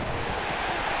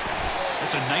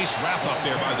 It's a nice wrap up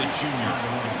there by the junior.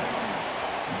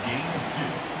 Gain of 2.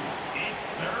 It's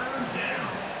third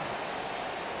down.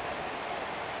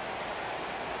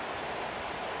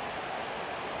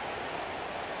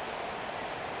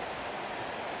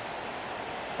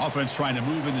 Offense trying to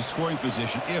move into scoring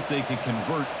position if they can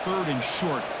convert third and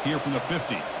short here from the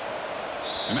 50.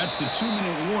 And that's the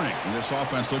 2-minute warning. And this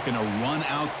offense looking to run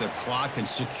out the clock and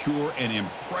secure an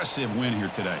impressive win here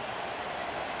today.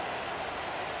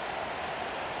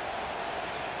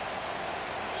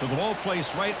 So the ball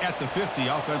placed right at the 50.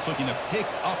 Offense looking to pick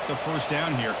up the first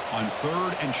down here on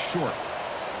third and short.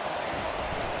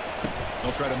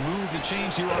 They'll try to move the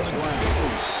chains here on the ground.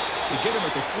 They get him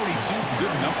at the 42.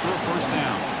 Good enough for a first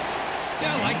down.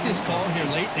 Yeah, I like this call here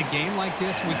late in the game like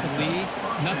this with the lead.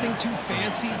 Nothing too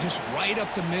fancy, just right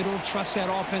up the middle. Trust that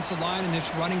offensive line and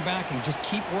this running back and just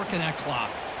keep working that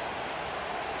clock.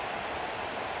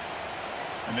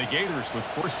 And the Gators with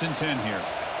 1st and 10 here.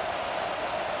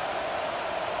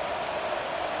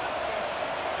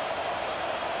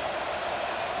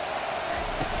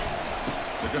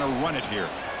 They're going to run it here.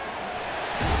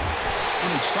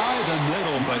 And they try the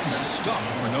middle, but stuck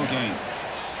for no gain.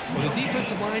 Well, the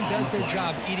defensive line does their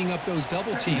job eating up those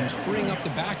double teams, freeing up the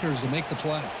backers to make the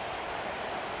play.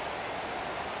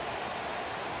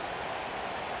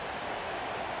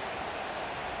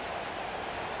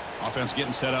 Offense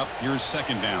getting set up. Here's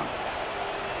second down.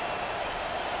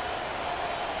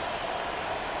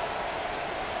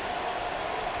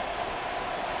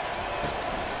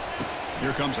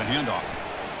 Here comes a handoff.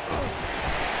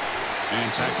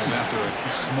 And tackled after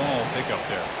a small pickup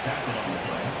there. Tackled on the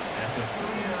play at the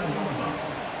 39-yard line.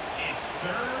 It's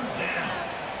third down.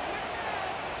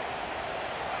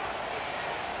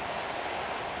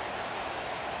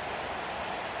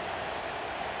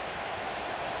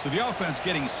 So the offense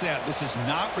getting set. This is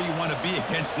not where you want to be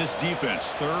against this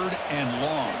defense. Third and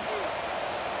long.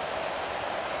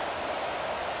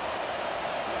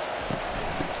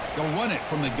 They'll run it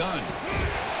from the gun.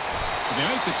 So they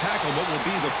make the tackle, what will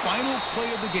be the final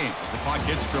play of the game as the clock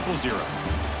hits 0-0.